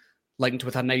example, linked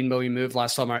with a 9 million move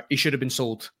last summer, he should have been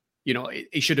sold.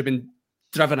 He should have been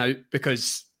driven out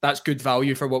because that's good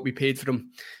value for what we paid for him.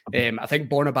 I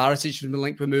think Borna Barisic has been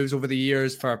linked with moves over the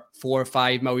years for 4 or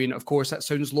 5 million. Of course, that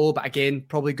sounds low, but again,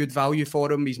 probably good value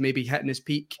for him. He's maybe hitting his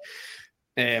peak.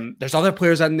 There's other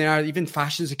players in there, even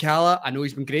Fashion Zakala. I know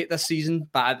he's been great this season,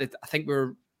 but I think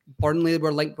Burnley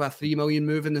were linked with a 3 million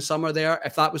move in the summer there.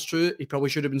 If that was true, he probably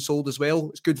should have been sold as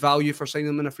well. It's good value for signing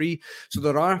them in a free. So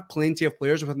there are plenty of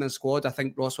players within the squad. I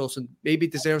think Ross Wilson maybe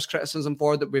deserves criticism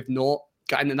for that we've not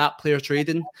gotten in that player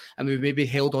trading and we've maybe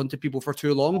held on to people for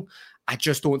too long. I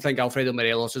just don't think Alfredo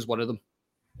Morelos is one of them.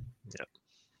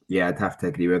 Yeah, I'd have to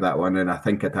agree with that one, and I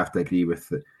think I'd have to agree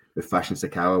with the Fashion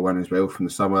Sakala one as well from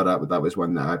the summer. That was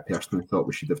one that I personally thought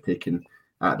we should have taken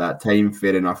at that time.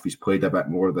 Fair enough, he's played a bit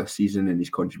more this season and he's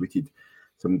contributed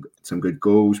some good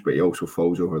goals, but he also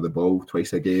falls over the ball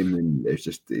twice a game, and it's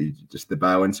just the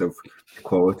balance of the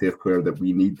quality of player that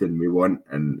we need and we want.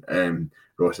 And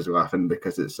Ross is laughing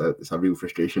because it's a real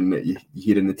frustration that you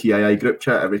hear in the TII group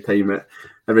chat every time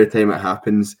it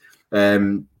happens.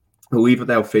 We'll leave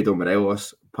the Alfredo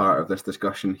Morelos part of this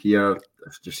discussion here.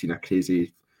 I've just seen a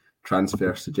crazy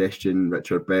transfer suggestion.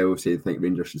 Richard Bell saying, I think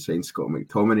Rangers should sign Scott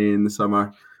McTominay in the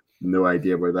summer. No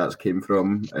idea where that's came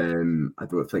from. I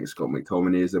don't think Scott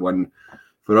McTominay is the one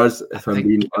for us, if I'm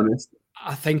being honest.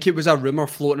 I think it was a rumour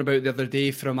floating about the other day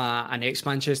from an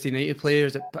ex-Manchester United player,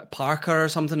 is it Parker or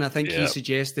something? I think he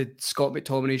suggested Scott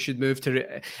McTominay should move to...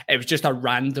 It was just a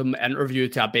random interview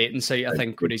to a betting site, I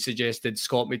think, where he suggested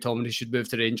Scott McTominay should move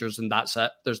to Rangers, and that's it.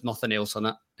 There's nothing else on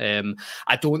it.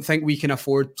 I don't think we can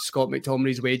afford Scott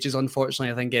McTominay's wages,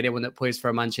 unfortunately. I think anyone that plays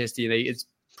for Manchester United is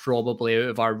probably out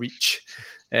of our reach.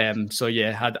 So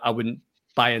yeah, I wouldn't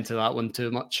buy into that one too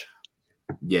much.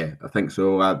 Yeah, I think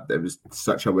so. It was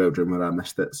such a wild rumour, I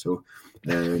missed it. So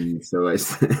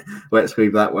let's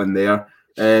leave that one there.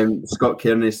 Scott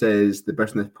Kearney says the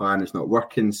business plan is not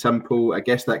working. Simple. I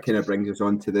guess that kind of brings us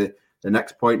on to the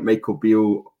next point. Michael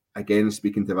Beale, again,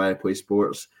 speaking to Viaplay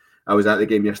Sports. I was at the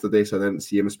game yesterday, so I didn't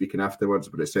see him speaking afterwards,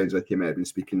 but it sounds like he might have been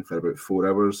speaking for about 4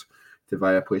 hours to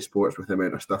Viaplay Sports with the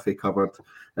amount of stuff he covered.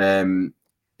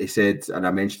 He said, and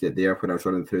I mentioned it there when I was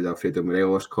running through the Alfredo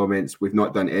Morelos comments, we've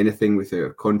not done anything with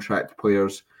our contract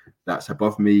players. That's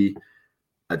above me.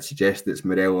 I'd suggest it's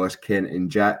Morelos, Kent and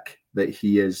Jack that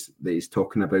he's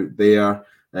talking about there.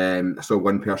 I saw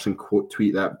one person quote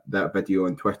tweet that video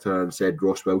on Twitter and said,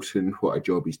 Ross Wilson, what a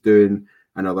job he's doing.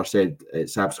 Another said,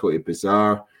 it's absolutely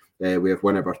bizarre. We have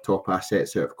one of our top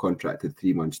assets out of contract in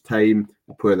 3 months' time,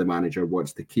 a player the manager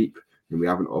wants to keep, and we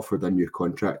haven't offered a new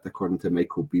contract, according to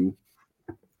Michael Beale.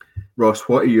 Ross,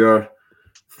 what are your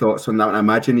thoughts on that? And I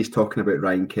imagine he's talking about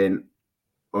Ryan Kent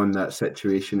on that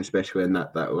situation, especially in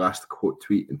that last quote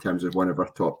tweet in terms of one of our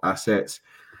top assets.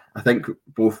 I think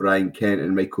both Ryan Kent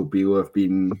and Michael Beale have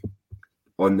been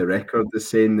on the record as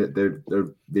saying that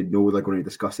they know they're going to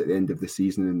discuss at the end of the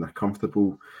season and they're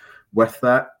comfortable with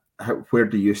that. Where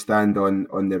do you stand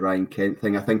on the Ryan Kent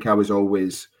thing? I think I was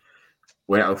always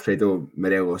let Alfredo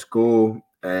Morelos go.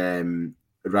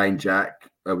 Ryan Jack,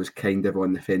 I was kind of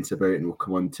on the fence about, and we'll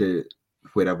come on to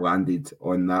where I've landed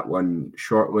on that one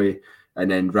shortly. And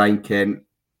then Ryan Kent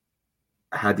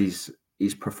had his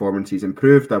performances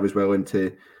improved. I was willing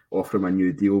to offer him a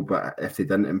new deal, but if they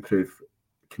didn't improve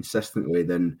consistently,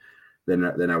 then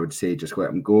I would say just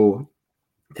let him go.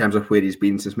 In terms of where he's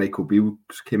been since Michael Beale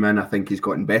came in, I think he's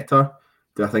gotten better.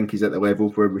 Do I think he's at the level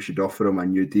where we should offer him a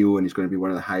new deal and he's going to be one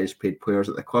of the highest paid players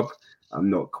at the club? I'm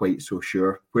not quite so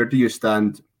sure. Where do you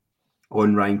stand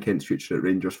on Ryan Kent's future at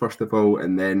Rangers, first of all,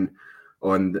 and then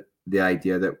on the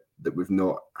idea that we've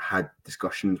not had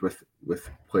discussions with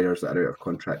players that are out of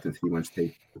contract in 3 months'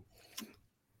 time?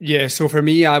 Yeah, so for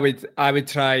me, I would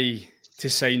try to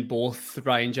sign both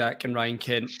Ryan Jack and Ryan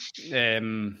Kent.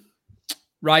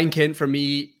 Ryan Kent, for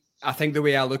me, I think the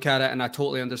way I look at it, and I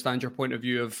totally understand your point of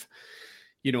view of,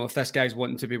 if this guy's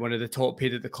wanting to be one of the top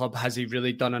paid at the club, has he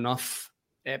really done enough?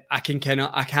 I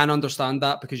can understand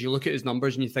that, because you look at his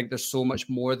numbers and you think there's so much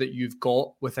more that you've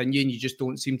got within you and you just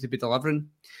don't seem to be delivering.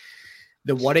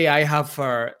 The worry I have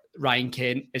for Ryan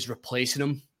Kent is replacing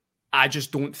him. I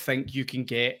just don't think you can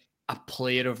get a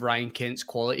player of Ryan Kent's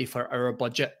quality for our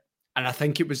budget. And I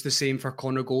think it was the same for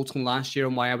Connor Goldson last year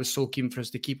and why I was so keen for us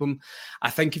to keep him. I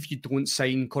think if you don't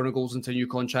sign Connor Goldson to a new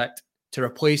contract, to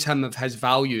replace him of his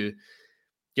value,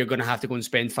 you're going to have to go and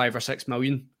spend 5 or 6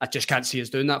 million. I just can't see us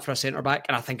doing that for a centre-back.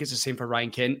 And I think it's the same for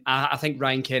Ryan Kent. I think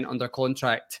Ryan Kent under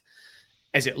contract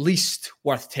is at least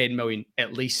worth 10 million,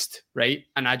 at least, right?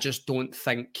 And I just don't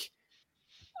think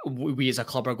we as a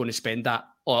club are going to spend that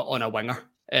on a winger.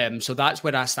 So that's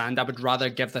where I stand. I would rather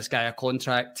give this guy a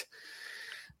contract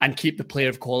and keep the player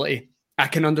of quality. I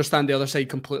can understand the other side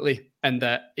completely and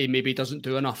that he maybe doesn't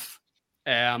do enough.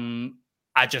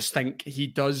 I just think he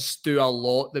does do a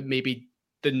lot that maybe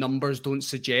the numbers don't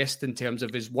suggest in terms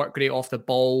of his work rate off the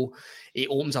ball. He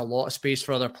opens a lot of space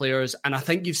for other players. And I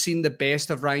think you've seen the best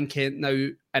of Ryan Kent now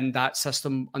in that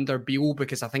system under Beale,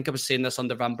 because I think I was saying this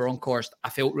under Van Bronckhorst.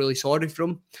 I felt really sorry for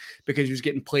him because he was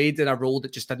getting played in a role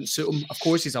that just didn't suit him. Of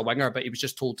course, he's a winger, but he was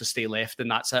just told to stay left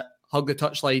and that's it. Hug the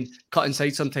touchline, cut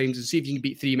inside sometimes and see if you can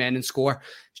beat 3 men and score.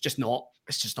 It's just not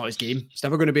his game. It's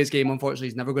never going to be his game, unfortunately.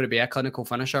 He's never going to be a clinical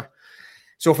finisher.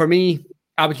 So for me,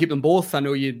 I would keep them both. I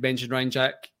know you mentioned Ryan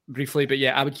Jack briefly, but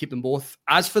yeah, I would keep them both.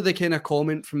 As for the kind of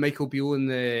comment from Michael Beale in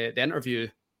the interview,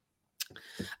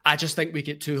 I just think we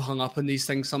get too hung up on these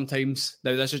things sometimes.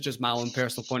 Now, this is just my own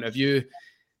personal point of view.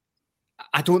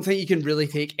 I don't think you can really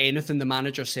take anything the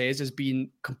manager says as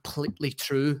being completely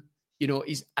true. You know,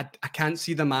 I can't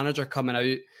see the manager coming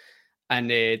out and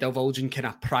divulging kind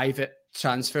of private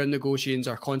transfer negotiations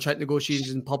or contract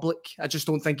negotiations in public. I just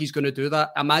don't think he's going to do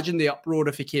that. Imagine the uproar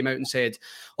if he came out and said,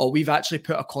 "Oh, we've actually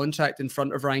put a contract in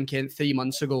front of Ryan Kent 3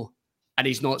 months ago and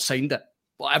he's not signed it."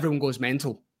 Well, everyone goes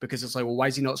mental because it's like, well, why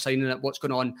is he not signing it? What's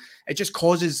going on? It just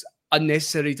causes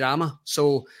unnecessary drama.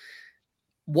 So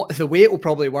the way it will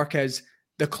probably work is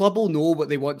the club will know what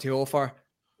they want to offer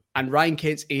and Ryan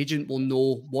Kent's agent will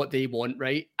know what they want,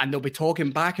 right? And they'll be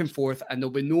talking back and forth and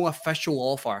there'll be no official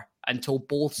offer until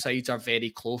both sides are very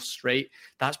close, right?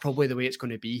 That's probably the way it's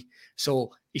going to be.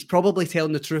 So he's probably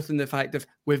telling the truth in the fact that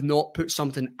we've not put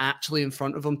something actually in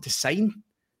front of him to sign.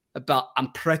 But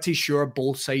I'm pretty sure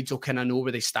both sides will kind of know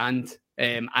where they stand.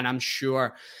 And I'm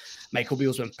sure Michael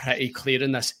Beale's been pretty clear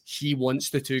in this. He wants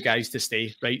the two guys to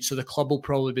stay, right? So the club will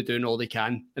probably be doing all they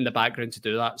can in the background to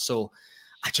do that. So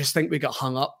I just think we got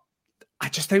hung up.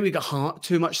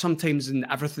 Too much sometimes in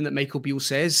everything that Michael Beale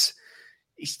says.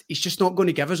 He's just not going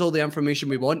to give us all the information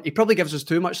we want. He probably gives us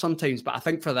too much sometimes, but I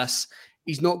think for this,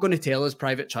 he's not going to tell us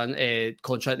private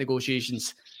contract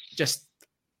negotiations. Just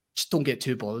don't get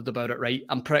too bothered about it, right?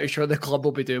 I'm pretty sure the club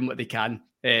will be doing what they can.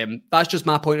 That's just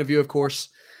my point of view, of course.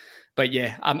 But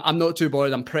yeah, I'm not too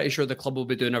bothered. I'm pretty sure the club will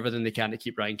be doing everything they can to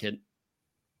keep Ryan Kent.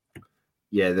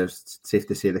 Yeah, there's safe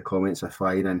to say the comments are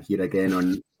flying in here again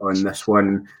on this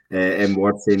one. M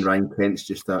Ward saying Ryan Kent's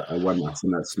just a one. I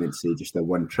think that's meant to say just a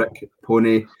one trick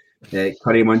pony. Curry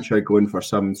Muncher going for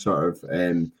some sort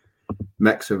of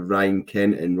mix of Ryan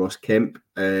Kent and Ross Kemp.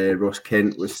 Ross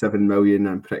Kent was $7 million.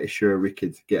 I'm pretty sure we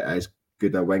could get as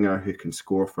good a winger who can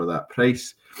score for that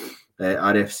price.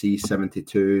 RFC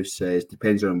 72 says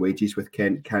depends on wages with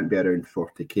Kent, can't be around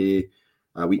 40k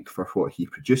a week for what he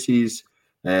produces.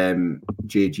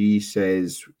 JG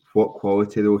says what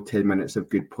quality though, 10 minutes of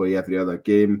good play every other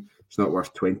game, it's not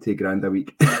worth 20 grand a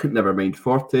week, never mind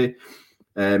 40.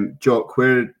 Jock,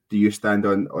 where do you stand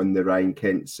on the Ryan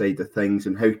Kent side of things,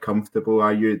 and how comfortable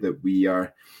are you that we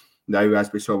are now,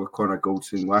 as we saw with Connor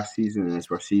Goldson last season and as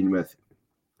we're seeing with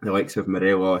the likes of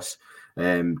Morelos,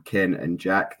 Kent and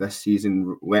Jack this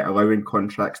season, allowing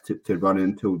contracts to run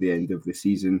until the end of the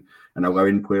season and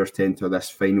allowing players to enter this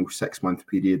final 6 month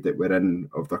period that we're in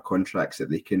of their contracts, that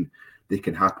they can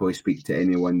happily speak to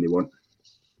anyone they want?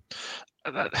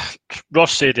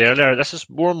 Ross said earlier, this is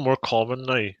more and more common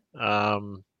now.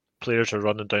 Players are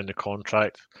running down the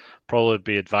contract, probably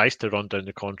be advised to run down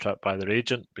the contract by their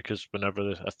agent, because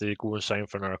if they go and sign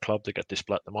for another club, they get to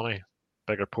split the money,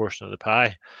 bigger portion of the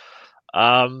pie.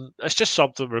 It's just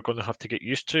something we're going to have to get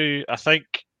used to. I think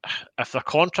if the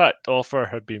contract offer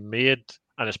had been made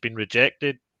and it's been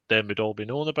rejected, then we'd all be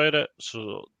knowing about it.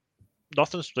 So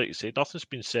nothing's, like you say, nothing's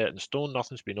been set in stone,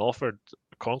 nothing's been offered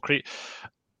concrete.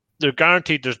 They're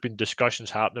guaranteed there's been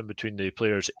discussions happening between the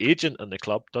player's agent and the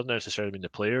club. Doesn't necessarily mean the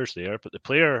player's there, but the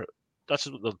player, that's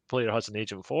what the player has an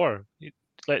agent for. He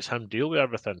lets him deal with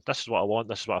everything. This is what I want.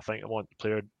 This is what I think I want.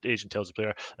 The agent tells the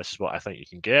player, this is what I think you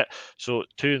can get. So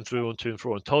to and fro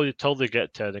until they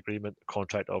get to an agreement,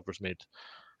 contract offers made.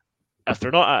 If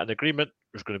they're not at an agreement,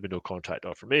 there's going to be no contract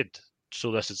offer made.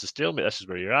 So this is the stalemate. This is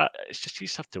where you're at. It's just you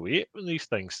just have to wait on these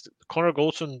things. Connor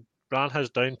Goldson ran his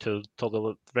down till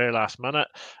the very last minute.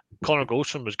 Connor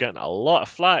Goldson was getting a lot of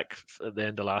flack at the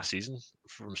end of last season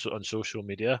on social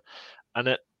media, and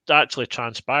it actually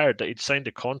transpired that he'd signed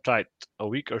a contract a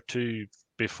week or two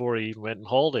before he even went on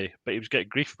holiday, but he was getting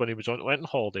grief when he went on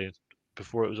holiday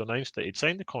before it was announced that he'd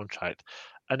signed the contract.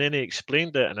 And then he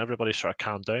explained it and everybody sort of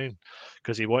calmed down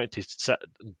because he wanted to sit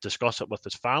and discuss it with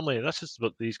his family. And this is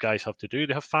what these guys have to do.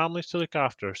 They have families to look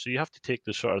after. So you have to take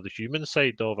the sort of the human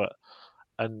side of it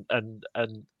and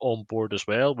on board as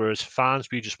well. Whereas fans,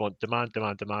 we just want demand.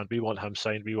 We want him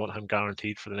signed. We want him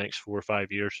guaranteed for the next 4 or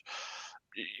 5 years.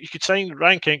 You could sign,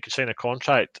 Ryan Kent could sign a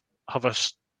contract, have a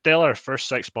stellar first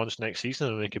 6 months next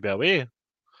season, and they could be away.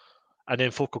 And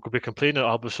then folk could be complaining,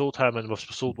 oh, we sold him and we've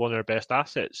sold one of our best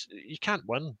assets. You can't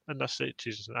win in this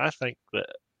situation. I think that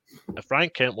if Ryan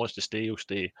Kent wants to stay, he'll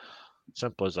stay.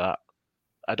 Simple as that.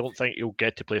 I don't think he'll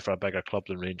get to play for a bigger club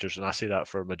than Rangers, and I say that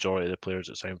for a majority of the players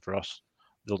that sign for us.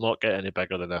 They'll not get any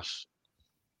bigger than this.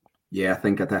 Yeah, I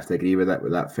think I'd have to agree with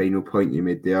that final point you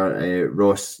made there.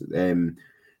 Ross,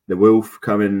 the Wolf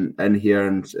coming in here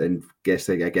and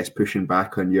I guess pushing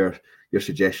back on your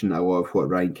suggestion that a lot of what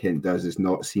Ryan Kent does is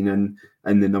not seen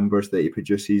in the numbers that he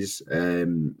produces.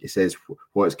 He says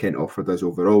what has Kent offered us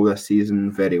overall this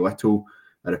season? Very little.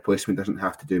 A replacement doesn't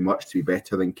have to do much to be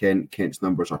better than Kent. Kent's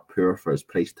numbers are poor for his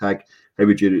price tag. How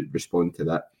would you respond to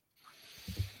that?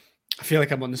 I feel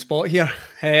like I'm on the spot here.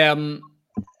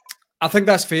 I think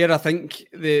that's fair. I think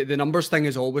the numbers thing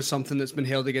is always something that's been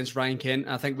held against Ryan Kent.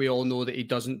 I think we all know that he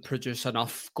doesn't produce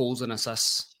enough goals and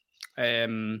assists.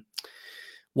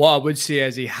 What I would say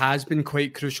is he has been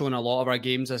quite crucial in a lot of our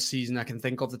games this season. I can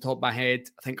think off the top of my head.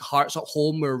 I think Hearts at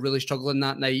home were really struggling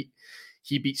that night.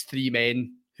 He beats three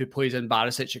men who plays in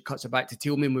Barisic. It cuts it back to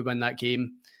Tillman. We win that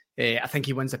game. I think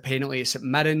he wins the penalty at St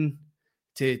Mirren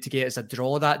to get us a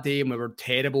draw that day, and we were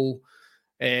terrible.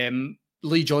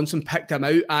 Lee Johnson picked him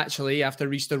out actually after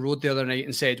Reister Road the other night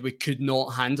and said we could not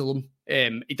handle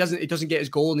him. He doesn't get his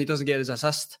goal and he doesn't get his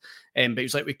assist. But he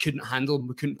was like, we couldn't handle him.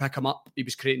 We couldn't pick him up. He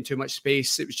was creating too much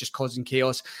space. It was just causing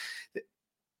chaos.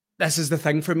 This is the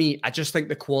thing for me. I just think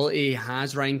the quality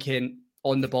has Ryan Kent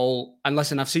on the ball. And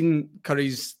listen, I've seen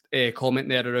Curry's comment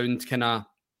there around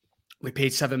we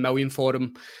paid 7 million for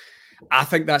him. I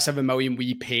think that 7 million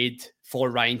we paid for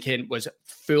Ryan Kent was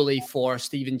fully for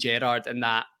Steven Gerrard, and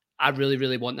that I really,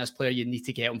 really want this player. You need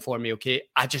to get him for me, okay?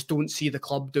 I just don't see the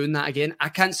club doing that again. I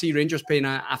can't see Rangers paying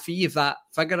a fee of that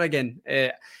figure again,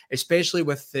 especially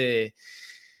with the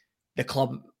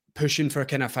club pushing for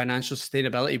kind of financial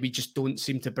sustainability. We just don't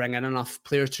seem to bring in enough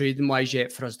player trading-wise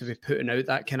yet for us to be putting out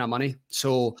that kind of money.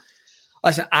 So,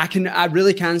 listen, I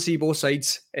really can see both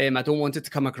sides. I don't want it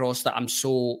to come across that I'm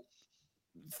so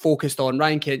focused on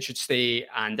Ryan Kent should stay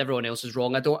and everyone else is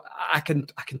wrong. I can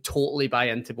totally buy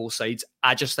into both sides.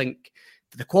 I just think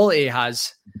the quality he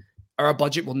has, our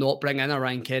budget will not bring in a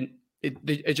Ryan Kent.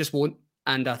 It just won't.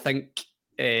 And I think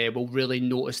we'll really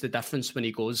notice the difference when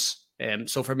he goes.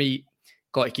 So for me,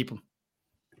 got to keep him.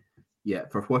 Yeah,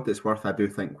 for what it's worth, I do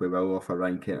think we will offer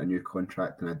Ryan Kent a new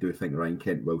contract, and I do think Ryan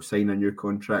Kent will sign a new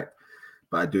contract.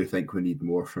 But I do think we need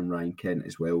more from Ryan Kent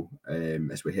as well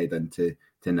as we head into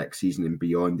next season and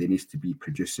beyond. He needs to be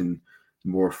producing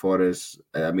more for us.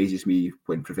 It amazes me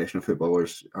when professional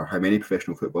footballers, or how many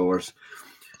professional footballers,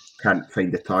 can't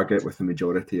find a target with the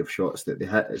majority of shots that they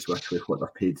hit. It's literally what they're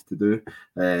paid to do.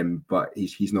 But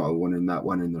he's not alone in that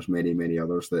one, and there's many, many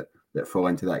others that fall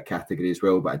into that category as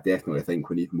well. But I definitely think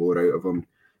we need more out of him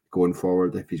going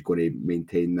forward if he's going to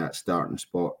maintain that starting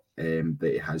spot that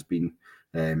he has been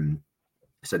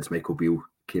since Michael Beale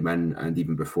came in, and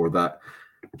even before that.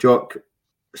 Jock,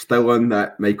 still on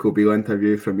that Michael Beale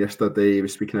interview from yesterday, he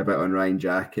was speaking a bit on Ryan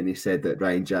Jack, and he said that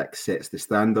Ryan Jack sets the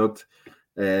standard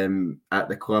at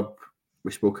the club.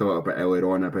 We spoke a little bit earlier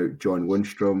on about John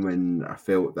Lundstrom, and I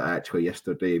felt that actually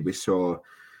yesterday we saw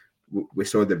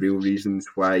the real reasons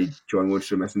why John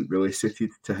Lundstrom isn't really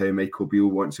suited to how Michael Beale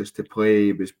wants us to play.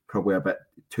 He was probably a bit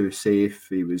too safe.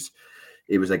 He was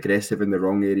aggressive in the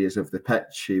wrong areas of the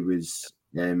pitch. He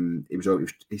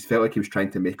felt like he was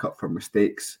trying to make up for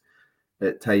mistakes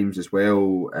at times as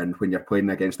well. And when you're playing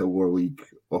against a lower league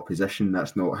opposition,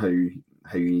 that's not how you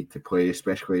need to play,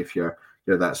 especially if you're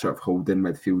that sort of holding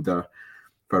midfielder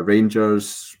for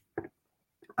Rangers.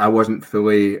 I wasn't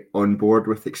fully on board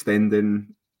with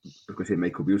extending, because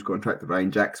Michael Beale's contract,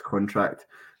 Ryan Jack's contract,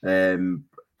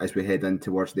 as we head in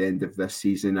towards the end of this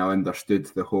season. I understood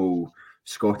the whole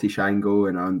Scottish angle,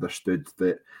 and I understood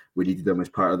that we needed him as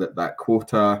part of that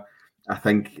quota. I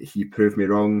think he proved me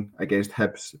wrong against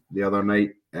Hibs the other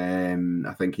night.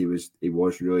 I think he was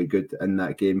really good in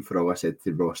that game. For all I said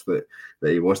to Ross that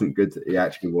he wasn't good, he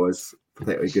actually was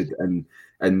particularly good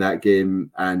in that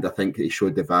game, and I think he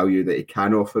showed the value that he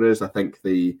can offer us. I think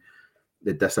the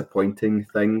disappointing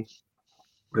thing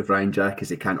with Ryan Jack is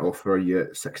he can't offer you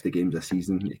 60 games a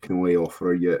season. He can only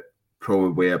offer you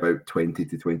probably about 20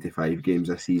 to 25 games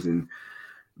a season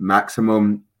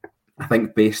maximum. I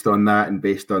think based on that, and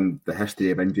based on the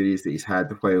history of injuries that he's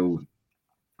had while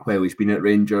he's been at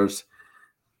Rangers,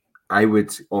 I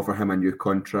would offer him a new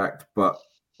contract, but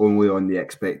only on the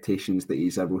expectations that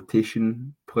he's a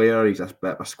rotation player. He's a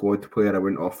bit of a squad player. I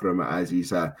wouldn't offer him as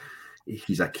he's a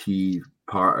key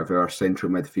part of our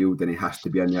central midfield, and he has to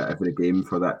be in there every game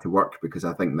for that to work, because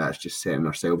I think that's just setting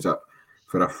ourselves up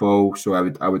for a fall. So I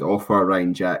would offer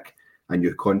Ryan Jack a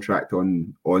new contract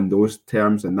on those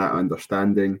terms and that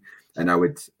understanding, and I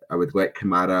would let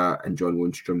Kamara and John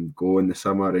Lundstrom go in the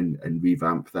summer and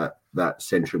revamp that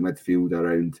central midfield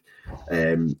around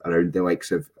the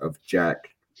likes of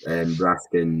Jack,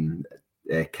 Raskin,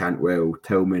 Cantwell,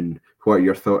 Tillman. What are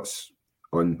your thoughts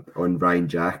on Ryan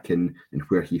Jack and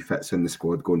where he fits in the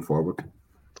squad going forward?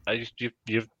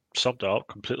 You've summed it up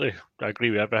completely. I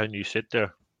agree with everything you said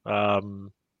there.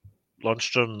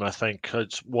 Lundstrom, I think,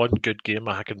 it's one good game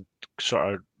I can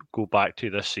sort of go back to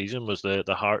this season was the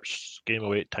Hearts game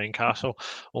away at Tynecastle,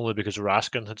 only because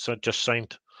Raskin had just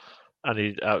signed,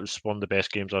 and that was one of the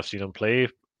best games I've seen him play.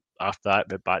 After that,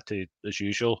 went back to as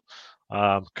usual.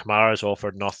 Kamara's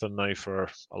offered nothing now for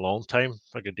a long time,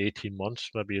 like 18 months,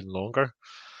 maybe even longer.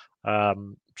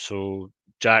 So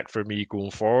Jack for me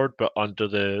going forward, but under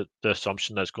the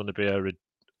assumption that's going to be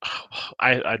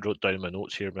I wrote down in my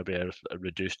notes here maybe a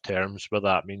reduced terms, whether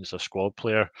that means a squad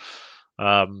player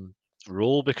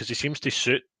role, because he seems to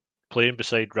suit playing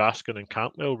beside Raskin and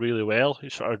Cantwell really well. He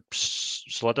sort of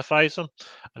solidifies them,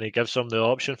 and he gives them the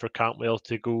option for Cantwell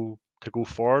to go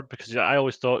forward, because I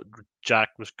always thought Jack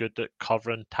was good at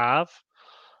covering Tav,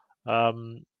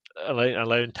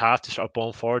 allowing Tav to sort of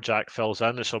bomb forward. Jack fills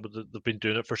in, and so they've been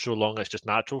doing it for so long, it's just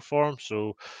natural for him.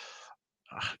 So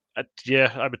I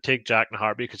would take Jack in a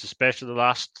heartbeat, because especially the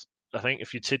last, I think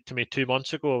if you'd said to me 2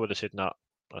 months ago, I would have said no.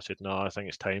 I said no, I think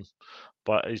it's time.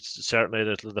 But it's certainly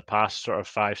the past sort of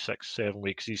 5, 6, 7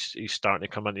 weeks, he's starting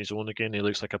to come into his own again. He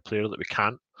looks like a player that we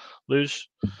can't lose.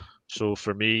 So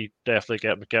for me, definitely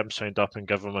get him signed up and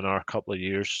give him another couple of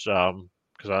years,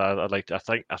 because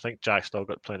I think Jack's still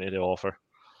got plenty to offer.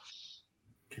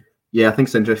 Yeah, I think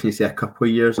it's interesting to see a couple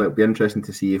of years. It'll be interesting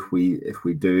to see if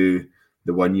we do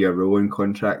the 1 year rolling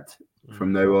contract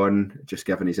from now on, just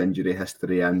given his injury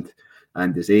history and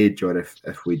his age, or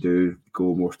if we do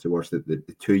go more towards the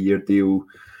 2 year deal.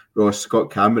 Ross,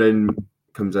 Scott Cameron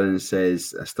comes in and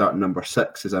says starting number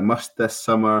 6 is a must this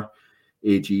summer.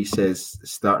 AG says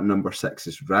starting number 6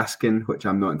 is Raskin, which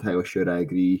I'm not entirely sure I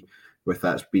agree with.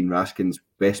 That's been Raskin's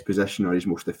best position or his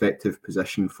most effective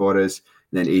position for us.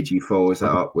 And then AG follows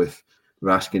that up with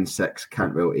Raskin 6,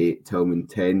 Cantwell 8, Tillman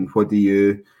 10. Where do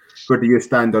you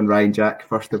stand on Ryan Jack,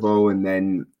 first of all, and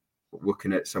then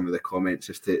looking at some of the comments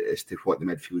as to what the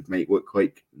midfield might look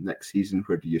like next season?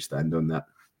 Where do you stand on that?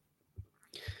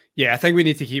 Yeah, I think we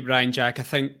need to keep Ryan Jack. I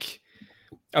think,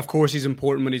 of course, he's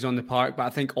important when he's on the park, but I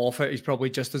think off it, he's probably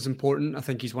just as important. I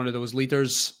think he's one of those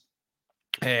leaders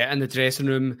in the dressing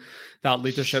room, that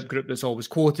leadership group that's always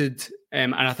quoted.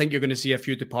 And I think you're going to see a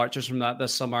few departures from that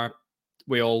this summer.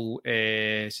 We all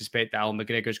suspect that Alan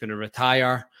McGregor's going to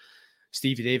retire.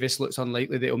 Stevie Davis looks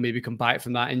unlikely that he'll maybe come back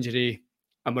from that injury.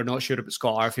 And we're not sure about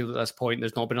Scott Arfield at this point.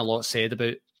 There's not been a lot said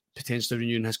about potentially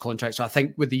renewing his contract. So I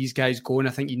think with these guys going,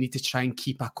 I think you need to try and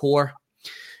keep a core.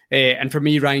 And for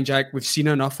me, Ryan Jack, we've seen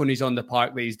enough when he's on the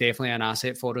park that he's definitely an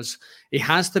asset for us. He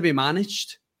has to be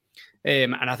managed.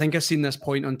 And I think I've seen this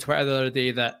point on Twitter the other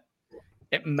day that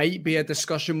it might be a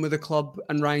discussion with the club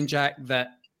and Ryan Jack that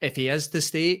if he is to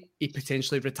stay, he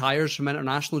potentially retires from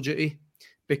international duty,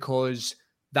 because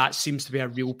that seems to be a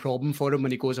real problem for him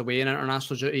when he goes away in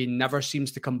international duty. He never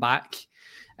seems to come back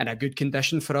in a good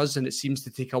condition for us, and it seems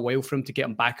to take a while for him to get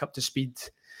him back up to speed.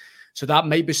 So that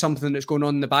might be something that's going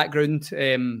on in the background.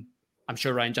 I'm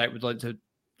sure Ryan Jack would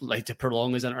like to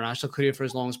prolong his international career for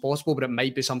as long as possible, but it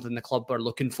might be something the club are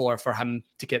looking for him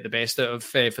to get the best out of,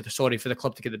 for the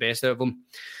club to get the best out of him.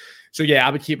 So yeah,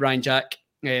 I would keep Ryan Jack.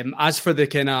 As for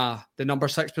the number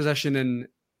 6 position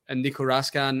and Nico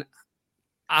Raskin,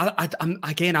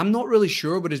 I'm not really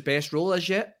sure what his best role is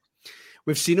yet.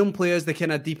 We've seen him play as the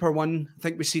kind of deeper one. I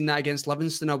think we've seen that against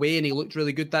Livingston away, and he looked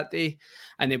really good that day.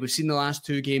 And then we've seen the last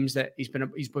 2 games that he's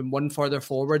been one further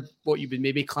forward, what you would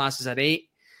maybe class as an 8,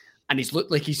 and he's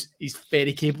looked like he's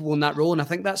very capable in that role. And I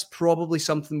think that's probably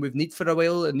something we've need for a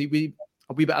while, and a wee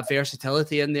bit of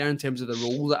versatility in there in terms of the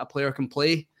role that a player can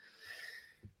play.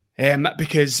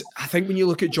 Because I think when you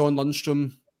look at John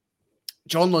Lundstrom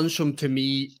to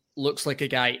me looks like a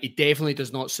guy, he definitely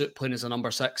does not suit playing as a number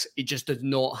 6. He just does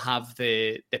not have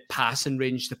the passing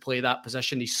range to play that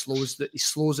position. He slows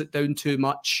it down too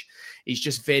much. He's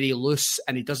just very loose,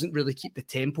 and he doesn't really keep the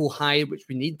tempo high, which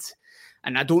we need.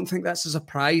 And I don't think that's a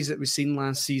surprise that we've seen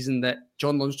last season that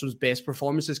John Lundstrom's best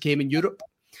performances came in Europe.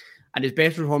 And his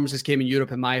best performances came in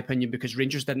Europe, in my opinion, because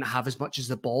Rangers didn't have as much as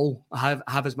the ball,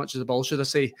 should I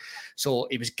say. So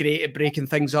he was great at breaking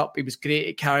things up. He was great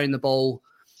at carrying the ball.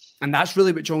 And that's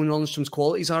really what John Lundstrom's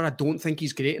qualities are. I don't think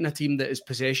he's great in a team that is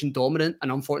possession dominant.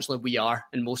 And unfortunately, we are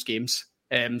in most games.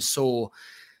 So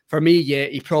for me, yeah,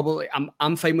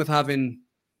 I'm fine with having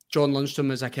John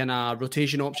Lundstrom as a kind of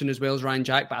rotation option as well as Ryan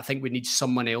Jack, but I think we need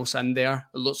someone else in there.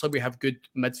 It looks like we have good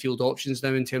midfield options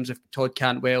now in terms of Todd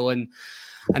Cantwell and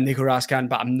Nico Raskin,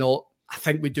 but I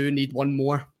think we do need one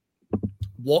more.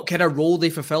 What kind of role they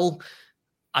fulfill,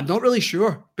 I'm not really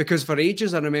sure, because for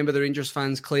ages I remember the Rangers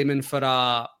fans claiming for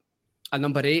a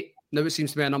number 8. Now it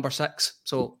seems to be a number 6,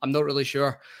 so I'm not really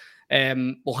sure.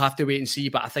 We'll have to wait and see,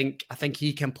 but I think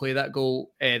he can play that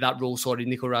role.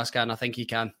 Nico Raskin, I think he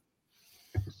can.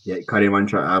 Yeah, Curry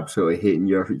Muncher absolutely hating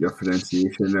your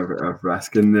pronunciation of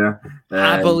Raskin there.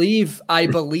 I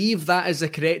believe that is the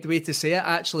correct way to say it,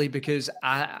 actually, because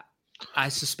I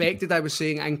suspected I was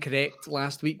saying incorrect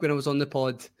last week when I was on the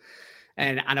pod,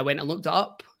 and I went and looked it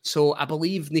up. So I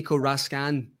believe Nico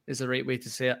Raskin is the right way to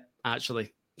say it,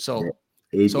 actually. So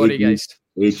Sorry, guys.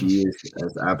 AG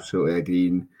is absolutely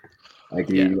agreeing with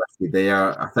you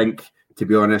there. I think, to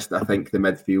be honest, I think the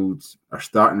midfield, our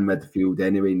starting midfield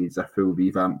anyway, needs a full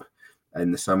revamp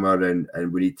in the summer, and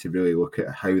we need to really look at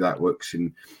how that looks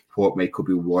and what Michael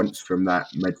Beale wants from that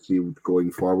midfield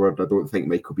going forward. I don't think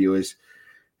Michael Beale is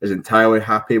entirely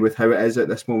happy with how it is at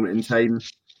this moment in time.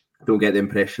 I don't get the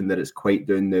impression that it's quite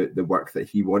doing the work that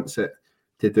he wants it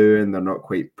to do, and they're not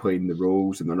quite playing the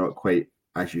roles, and they're not quite,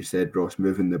 as you said, Ross,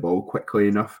 moving the ball quickly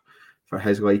enough for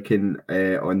his liking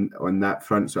on that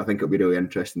front. So I think it'll be really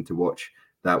interesting to watch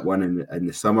that one in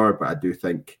the summer. But I do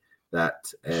think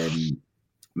that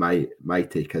my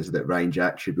take is that Ryan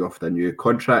Jack should be offered a new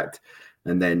contract,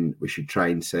 and then we should try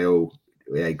and sell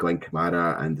Glenn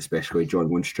Kamara and especially John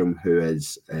Lundstrom, who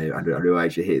is, I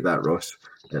realise you hate that, Ross.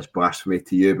 It's blasphemy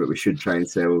to you, but we should try and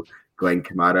sell Glenn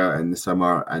Kamara in the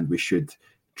summer, and we should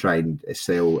try and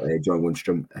sell John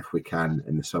Lundstrom if we can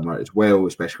in the summer as well,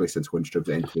 especially since Lundstrom's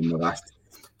entering the last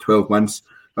 12 months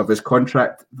of his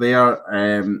contract there.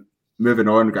 Moving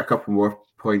on, we've got a couple more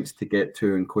points to get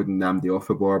to, including Nnamdi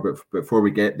Offabor, but before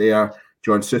we get there,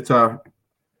 John Souttar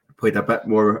played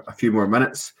a few more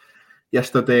minutes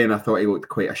yesterday, and I thought he looked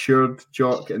quite assured,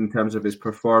 Jock, in terms of his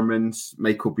performance.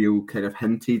 Michael Beale kind of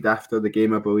hinted after the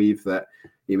game, I believe, that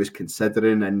he was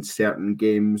considering in certain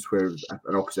games where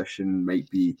an opposition might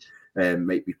be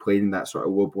playing that sort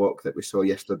of low block that we saw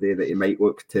yesterday, that he might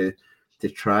look to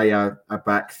try a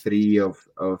back three of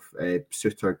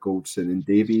Souttar, Goldson and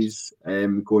Davies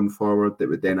going forward, that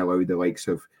would then allow the likes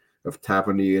of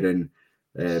Tavernier and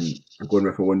going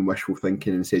with my own wishful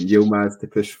thinking and saying Yilmaz to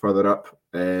push further up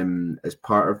as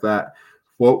part of that.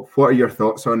 What are your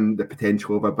thoughts on the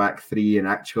potential of a back three and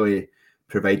actually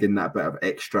providing that bit of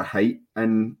extra height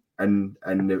in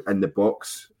the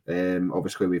box?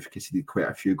 Obviously, we've conceded quite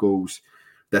a few goals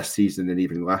this season and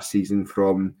even last season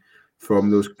from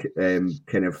those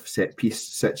kind of set piece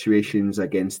situations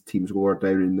against teams lower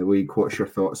down in the league. What's your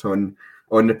thoughts on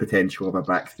the potential of a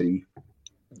back three?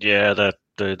 Yeah,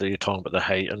 you're talking about the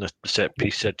height and the set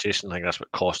piece situation. I think that's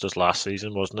what cost us last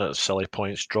season, wasn't it? Silly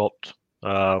points dropped.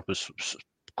 Was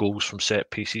goals from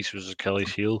set pieces was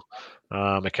Achilles' heel.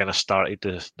 It kind of started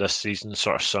this season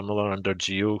sort of similar under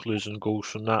Gio, losing goals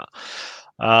from that.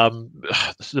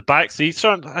 The back three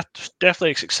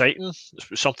definitely it's exciting.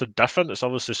 It's something different. It's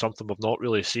obviously something we've not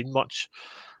really seen much.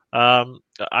 At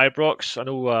Ibrox, I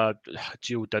know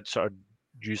Gio did sort of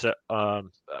use it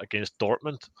against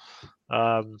Dortmund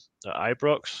at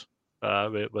Ibrox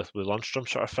with Lundstrom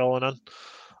sort of filling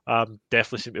in.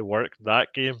 Definitely seemed to work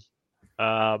that game.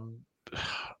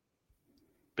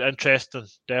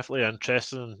 Definitely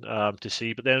interesting to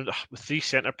see. But then with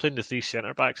playing the three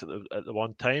centre backs at the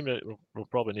one time, we'll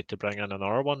probably need to bring in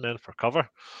another one then for cover.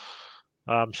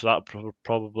 So that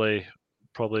probably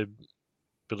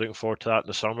be looking forward to that in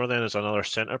the summer. Then as another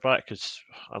centre back,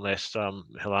 unless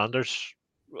Hilander's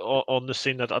on the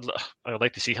scene, I'd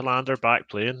like to see Hilander back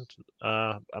playing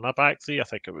in a back three. I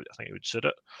think it would suit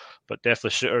it. But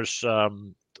definitely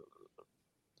Souttar's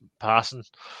passing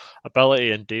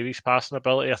ability and Davies' passing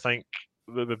ability, I think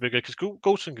would be good, because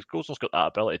Goldson's got that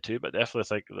ability too. But definitely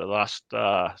think the last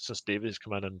since Davies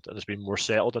come in and has been more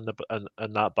settled in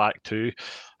that back two,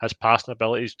 his passing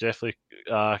ability is definitely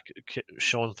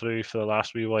shone through for the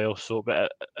last wee while. So,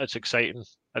 but it's exciting.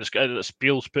 It's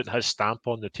Beale's putting his stamp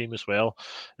on the team as well.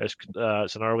 It's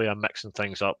an early way of mixing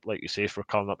things up, like you say, if we're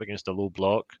coming up against a low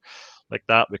block like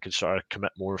that, we could sort of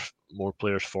commit more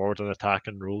players forward in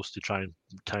attacking roles to try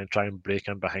and break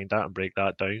in behind that and break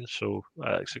that down. So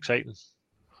it's exciting.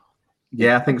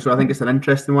 Yeah, I think so. I think it's an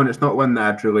interesting one. It's not one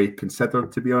that I'd really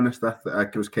considered, to be honest. I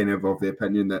was kind of the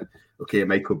opinion that, okay,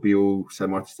 Michael Beale,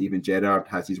 similar to Steven Gerrard,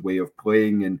 has his way of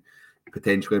playing, and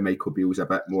potentially Michael Beale's a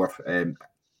bit more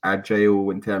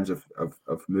agile in terms of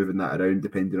moving that around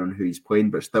depending on who he's playing,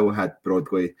 but still had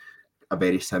broadly a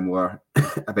very similar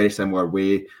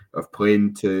way of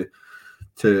playing to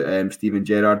Steven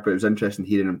Gerrard. But it was interesting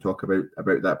hearing him talk about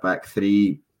that back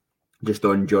three. Just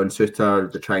on John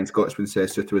Souttar, the Trying Scotsman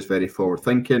says Souttar was very forward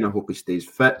thinking. I hope he stays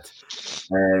fit.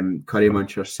 Curry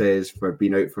Muncher says, for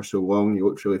being out for so long, he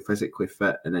looks really physically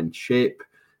fit and in shape.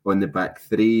 On the back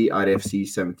three, RFC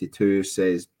 72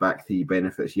 says back three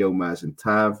benefits Yilmaz and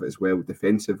Tav as well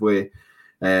defensively.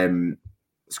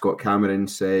 Scott Cameron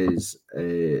says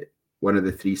one of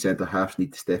the three centre-halves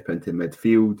need to step into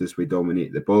midfield as we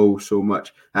dominate the ball so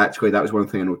much. Actually, that was one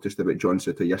thing I noticed about John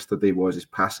Souttar yesterday, was his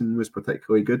passing was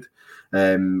particularly good.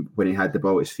 When he had the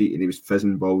ball at his feet and he was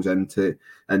fizzing balls into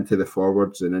the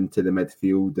forwards and into the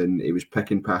midfield, and he was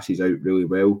picking passes out really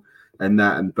well. in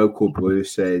that. And Bilko Blue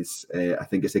says, I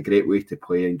think it's a great way to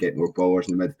play and get more ballers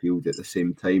in the midfield at the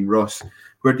same time. Ross,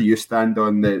 where do you stand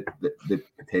on the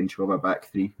potential of a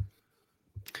back three?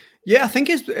 Yeah, I think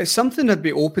it's something I'd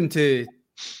be open to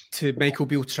Michael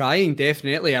Beale trying,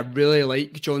 definitely. I really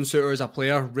like John Souttar as a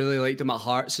player, really liked him at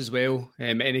Hearts as well.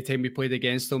 Anytime we played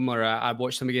against him or I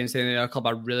watched him against any other club,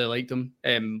 I really liked him.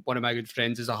 One of my good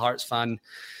friends is a Hearts fan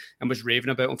and was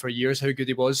raving about him for years, how good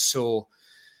he was. So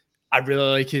I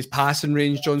really like his passing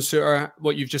range, John Souttar.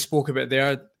 What you've just spoke about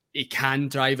there, he can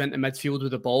drive into midfield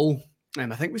with the ball.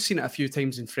 I think we've seen it a few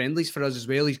times in friendlies for us as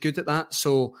well. He's good at that.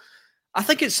 So I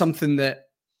think it's something that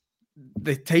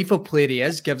the type of player he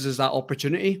is gives us that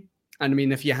opportunity. And I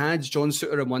mean, if you had John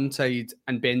Souttar on one side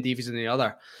and Ben Davies on the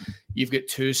other, you've got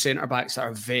two centre-backs that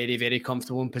are very, very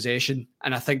comfortable in possession.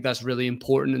 And I think that's really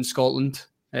important in Scotland,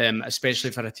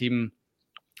 especially for a team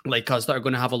like us that are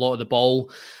going to have a lot of the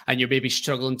ball and you're maybe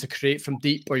struggling to create from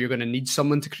deep or you're going to need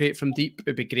someone to create from deep.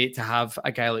 It'd be great to have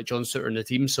a guy like John Souttar in the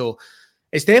team. So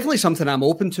it's definitely something I'm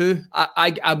open to.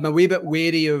 I'm a wee bit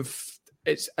wary of.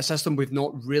 It's a system we've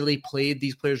not really played.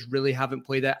 These players really haven't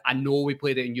played it. I know we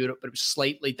played it in Europe, but it was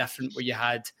slightly different where you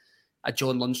had a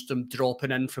John Lundstram dropping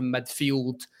in from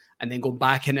midfield and then going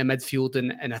back into midfield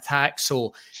and attack.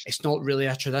 So it's not really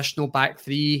a traditional back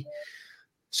three.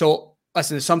 So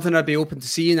listen, it's something I'd be open to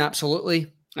seeing,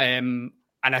 absolutely. And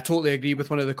I totally agree with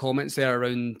one of the comments there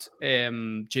around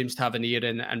James Tavernier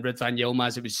and Ridvan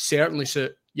Yilmaz. It would certainly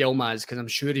suit Yilmaz because I'm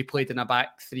sure he played in a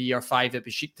back 3 or 5 at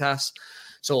Besiktas.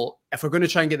 So if we're going to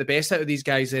try and get the best out of these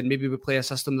guys, then maybe we play a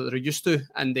system that they're used to,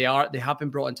 and they have been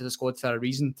brought into the squad for a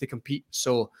reason to compete.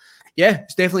 So yeah,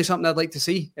 it's definitely something I'd like to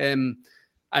see. And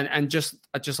I'd just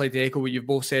like to echo what you've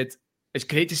both said. It's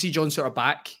great to see John Souttar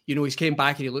back. You know, he's came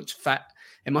back and he looks fit.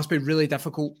 It must be really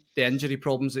difficult, the injury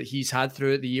problems that he's had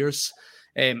throughout the years,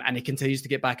 and he continues to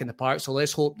get back in the park. So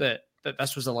let's hope that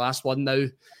this was the last one now.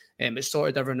 It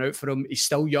sorted everything out for him. He's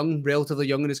still young, relatively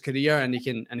young in his career, and he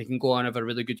can go on and have a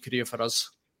really good career for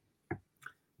us.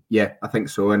 Yeah, I think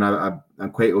so, and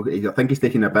I'm quite okay. I think he's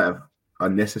taking a bit of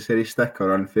unnecessary stick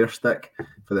or unfair stick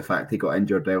for the fact he got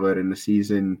injured earlier in the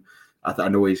season. I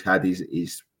know he's had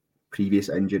his previous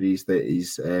injuries that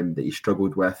he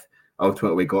struggled with.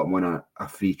 Ultimately, got him on a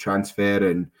free transfer,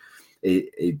 and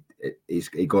he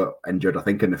got injured, I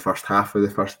think, in the first half of the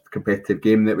first competitive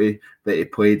game that he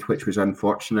played, which was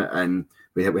unfortunate, and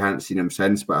we hadn't seen him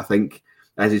since. But I think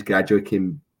as he's gradually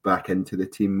came back into the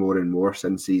team more and more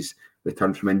since he's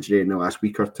returned from injury in the last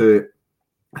week or two,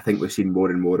 I think we've seen more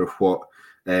and more of what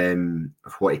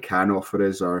he can offer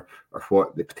us, or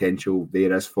what the potential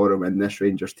there is for him in this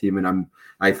Rangers team. And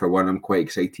I'm quite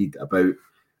excited about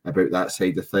that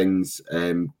side of things.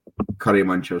 Curry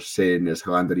Muncher's saying, is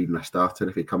Hollander even a starter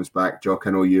if he comes back? Jock,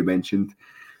 I know you mentioned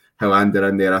Hollander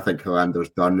in there. I think Hollander's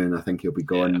done, and I think he'll be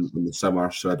gone in the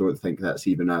summer. So I don't think that's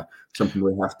even something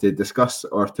we have to discuss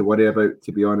or to worry about,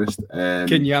 to be honest.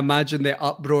 Can you imagine the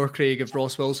uproar, Craig, if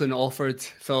Ross Wilson offered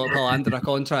Philip Hollander a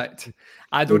contract?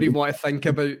 I don't even want to think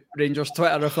about Rangers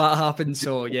Twitter if that happens.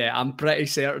 So yeah, I'm pretty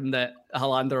certain that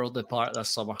Hollander will depart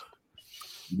this summer.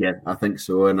 Yeah, I think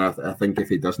so, and I think if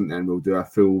he doesn't, then we'll do a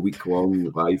full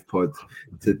week-long live pod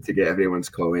to get everyone's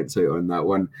comments out on that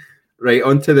one. Right,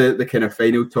 on to the kind of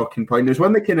final talking point. There's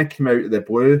one that kind of came out of the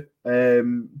blue,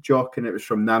 Jock, and it was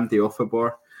from Namdi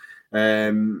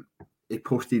Offabor. He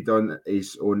posted on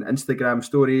his own Instagram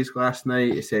stories last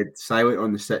night. He said, silent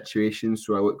on the situation,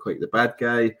 so I look like the bad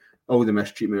guy. All the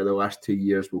mistreatment of the last 2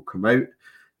 years will come out.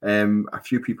 A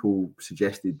few people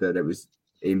suggested that it was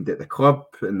aimed at the club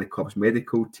and the club's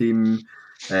medical team.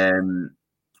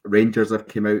 Rangers have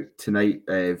come out tonight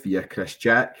via Chris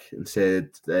Jack and said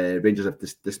Rangers have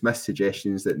dismissed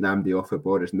suggestions that Namdi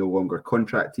Offabor is no longer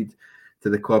contracted to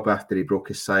the club after he broke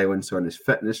his silence on his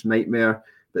fitness nightmare.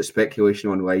 But speculation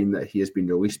online that he has been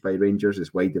released by Rangers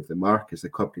is wide of the mark as the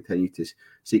club continue to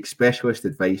seek specialist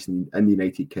advice in the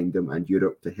United Kingdom and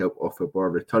Europe to help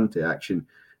Offabor return to action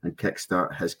and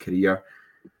kickstart his career.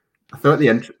 I thought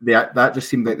that just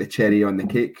seemed like the cherry on the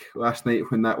cake last night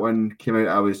when that one came out.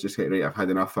 I was just like, right, I've had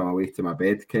enough, I'm away to my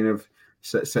bed kind of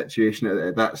situation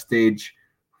at that stage.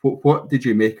 What did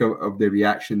you make of the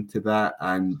reaction to that?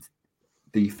 And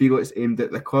do you feel it's aimed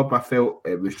at the club? I felt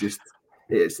it was just,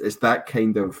 it's that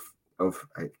kind of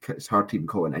it's hard to even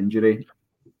call an injury.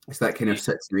 It's that kind of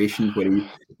situation where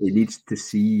he needs to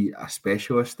see a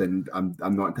specialist, and I'm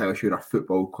not entirely sure a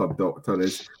football club doctor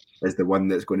is the one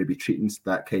that's going to be treating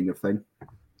that kind of thing.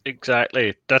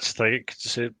 Exactly. That's the thing.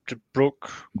 'Cause it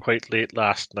broke quite late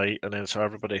last night, and then so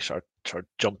everybody sort of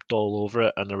jumped all over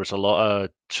it, and there was a lot of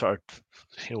sort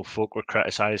of folk were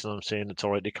criticising them, saying it's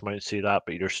all right to come out and say that,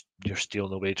 but you're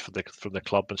stealing the wage from the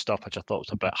club and stuff, which I thought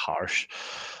was a bit harsh,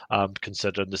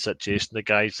 considering the situation the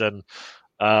guys in.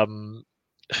 Um,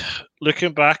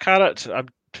 Looking back at it,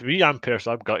 to me, I'm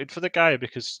personally, I'm gutted for the guy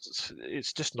because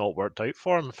it's just not worked out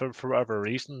for him for whatever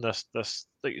reason. This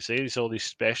like you say, there's all these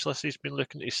specialists he's been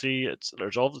looking to see.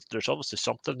 There's obviously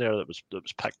something there that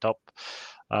was picked up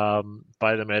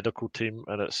by the medical team,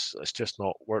 and it's just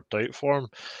not worked out for him.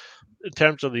 In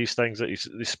terms of these things that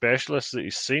these specialists that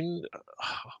he's seen,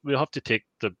 we'll have to take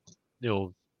the you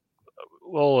know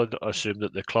well, I'd assume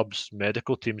that the club's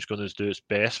medical team is going to do its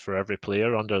best for every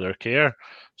player under their care.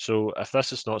 So if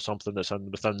this is not something that's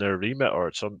within their remit or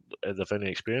it's they've any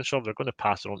experience of, they're going to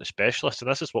pass it on to specialists. And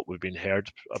this is what we've been heard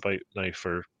about now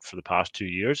for the past 2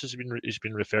 years. He's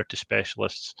been referred to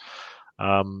specialists.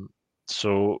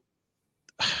 So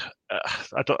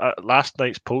last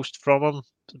night's post from him,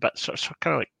 but sort of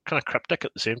kind of cryptic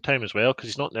at the same time as well, because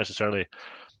he's not necessarily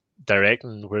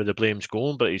directing where the blame's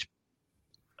going, but he's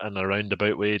in a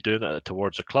roundabout way doing it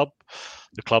towards the club.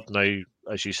 The club now,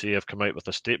 as you say, have come out with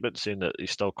a statement saying that he's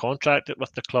still contracted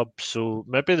with the club. So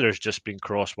maybe there's just been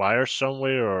cross wires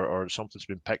somewhere, or something's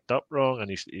been picked up wrong, and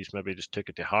he's maybe just took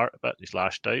it to heart a bit. He's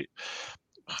lashed out.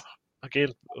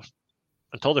 Again,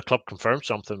 until the club confirms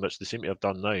something, which they seem to have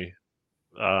done now,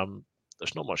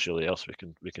 there's not much really else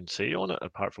we can say on it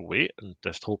apart from wait and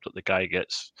just hope that the guy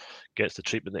gets the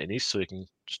treatment that he needs so he can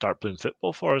start playing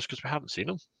football for us, because we haven't seen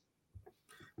him.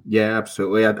 Yeah,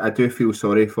 absolutely. I do feel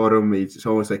sorry for him. It's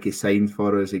almost like he signed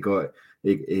for us. He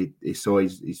saw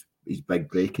his big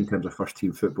break in terms of first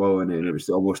team football, and it was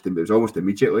almost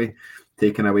immediately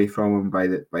taken away from him by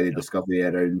the discovery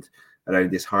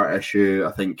around his heart issue.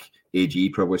 I think AG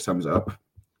probably sums it up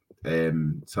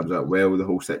well. The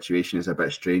whole situation is a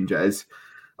bit strange. It is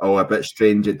all a bit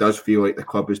strange. It does feel like the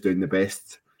club is doing the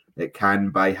best it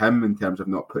can by him in terms of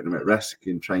not putting him at risk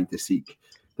and trying to seek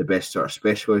the best sort of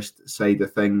specialist side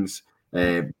of things,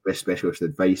 best specialist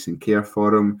advice and care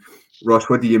for him. Ross,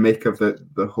 what do you make of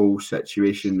the whole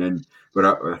situation? And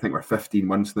I think we're 15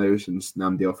 months now since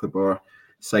Nnamdi Ofoborh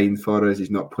signed for us.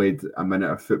 He's not played a minute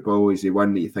of football. Is he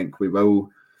one that you think we will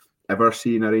ever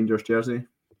see in a Rangers jersey?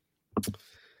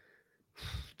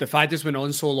 The fact it's been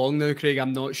on so long now, Craig,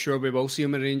 I'm not sure we will see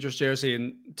him in a Rangers jersey.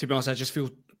 And to be honest, I just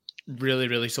feel really,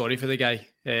 really sorry for the guy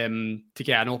to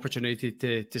get an opportunity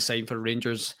to sign for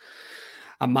Rangers,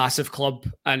 a massive club,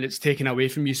 and it's taken away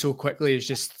from you so quickly.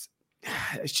 It's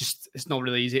not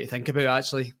really easy to think about,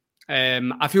 actually.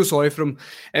 I feel sorry for him.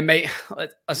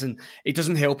 He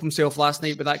doesn't help himself last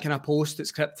night with that kind of post.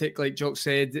 It's cryptic, like Jock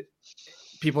said.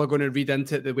 People are going to read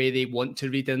into it the way they want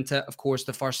to read into it. Of course,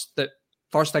 the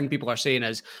first thing people are saying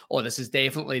is, oh, this is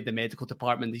definitely the medical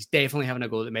department. He's definitely having a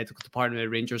go at the medical department at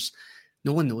Rangers.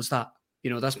 No one knows that.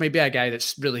 This may be a guy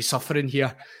that's really suffering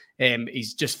here.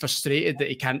 He's just frustrated that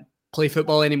he can't play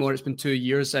football anymore. It's been 2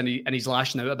 years and he's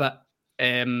lashing out a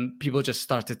bit. People just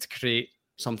started to create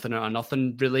something out of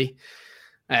nothing, really.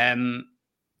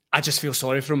 I just feel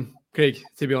sorry for him, Craig,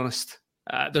 to be honest.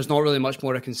 There's not really much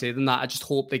more I can say than that. I just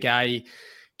hope the guy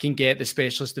can get the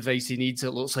specialist advice he needs. It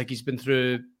looks like he's been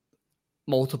through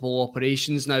multiple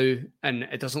operations now, and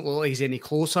it doesn't look like he's any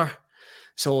closer.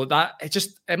 So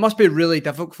it must be really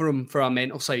difficult for him for a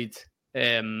mental side.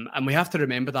 And we have to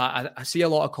remember that. I see a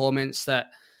lot of comments that,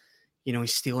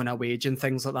 he's stealing a wage and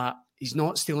things like that. He's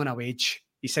not stealing a wage.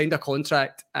 He signed a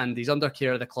contract and he's under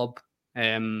care of the club.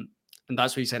 And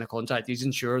that's why he signed a contract. He's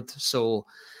insured. So,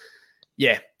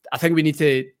 yeah, I think we need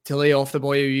to lay off the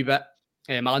boy a wee bit.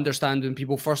 I understand when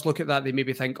people first look at that, they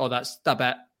maybe think, oh, that's a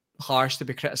bit harsh to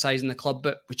be criticising the club,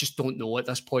 but we just don't know at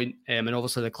this point. And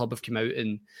obviously the club have come out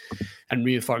and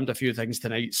reaffirmed a few things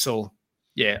tonight. So,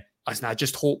 yeah, I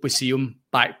just hope we see him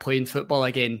back playing football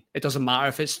again. It doesn't matter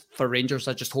if it's for Rangers.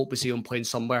 I just hope we see him playing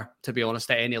somewhere, to be honest,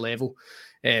 at any level,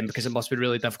 because it must be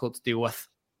really difficult to deal with.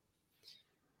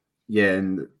 Yeah,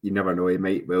 and you never know. He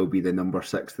might well be the number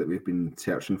 6 that we've been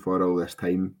searching for all this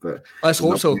time. But let's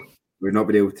hope so. We've not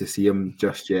been able to see him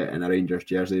just yet in a Rangers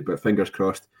jersey, but fingers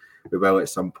crossed we will at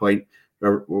some point.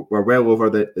 We're well over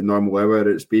the normal hour.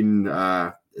 It's been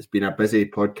a busy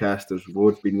podcast. There's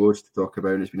been loads to talk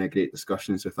about, and it's been a great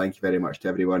discussion. So thank you very much to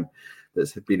everyone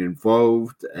that's been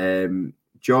involved.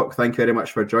 Jock, thank you very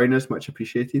much for joining us. Much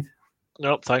appreciated.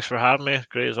 Nope, thanks for having me.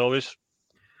 Great as always.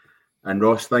 And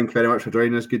Ross, thank you very much for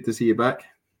joining us. Good to see you back.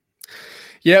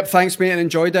 Yep, thanks, mate, and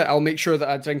enjoyed it. I'll make sure that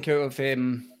I drink out of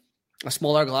a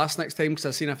smaller glass next time, because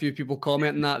I've seen a few people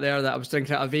commenting that I was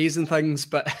drinking out of vase and things.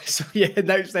 But so yeah,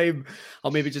 next time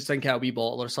I'll maybe just drink out a wee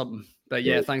bottle or something. But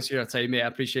yeah, thanks for your time, mate. I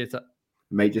appreciate it. It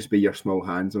might just be your small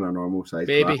hands on a normal size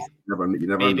glass. You never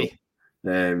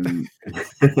know.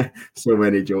 So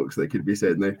many jokes that could be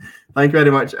said now. Thank you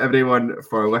very much, everyone,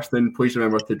 for listening. Please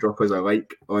remember to drop us a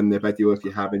like on the video if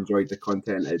you have enjoyed the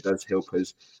content. It does help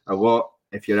us a lot.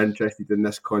 If you're interested in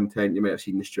this content, you might have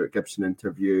seen the Stuart Gibson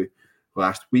interview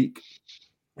last week.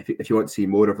 If you want to see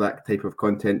more of that type of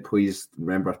content, please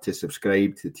remember to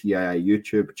subscribe to the TII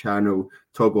YouTube channel,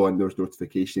 toggle on those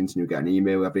notifications, and you'll get an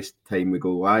email every time we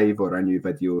go live or a new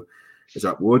video is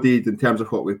uploaded. In terms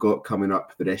of what we've got coming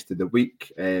up the rest of the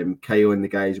week, Kyle and the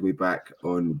guys will be back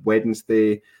on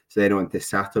Wednesday. So then on to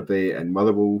Saturday in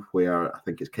Motherwell, where I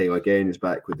think it's Kyle again is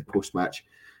back with the post-match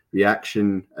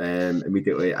reaction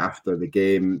immediately after the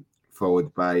game,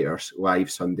 followed by our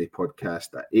live Sunday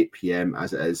podcast at 8 p.m,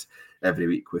 as it is every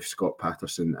week with Scott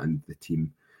Patterson and the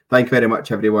team. Thank you very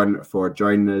much, everyone, for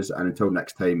joining us. And until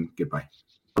next time, goodbye.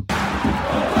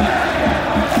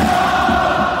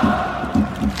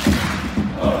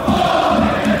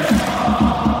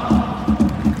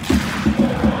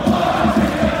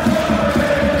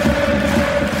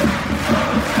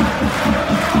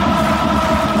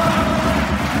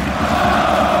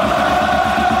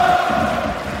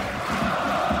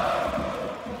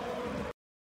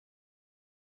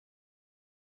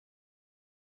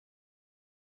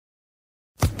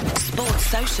 Sports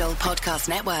Social Podcast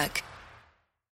Network.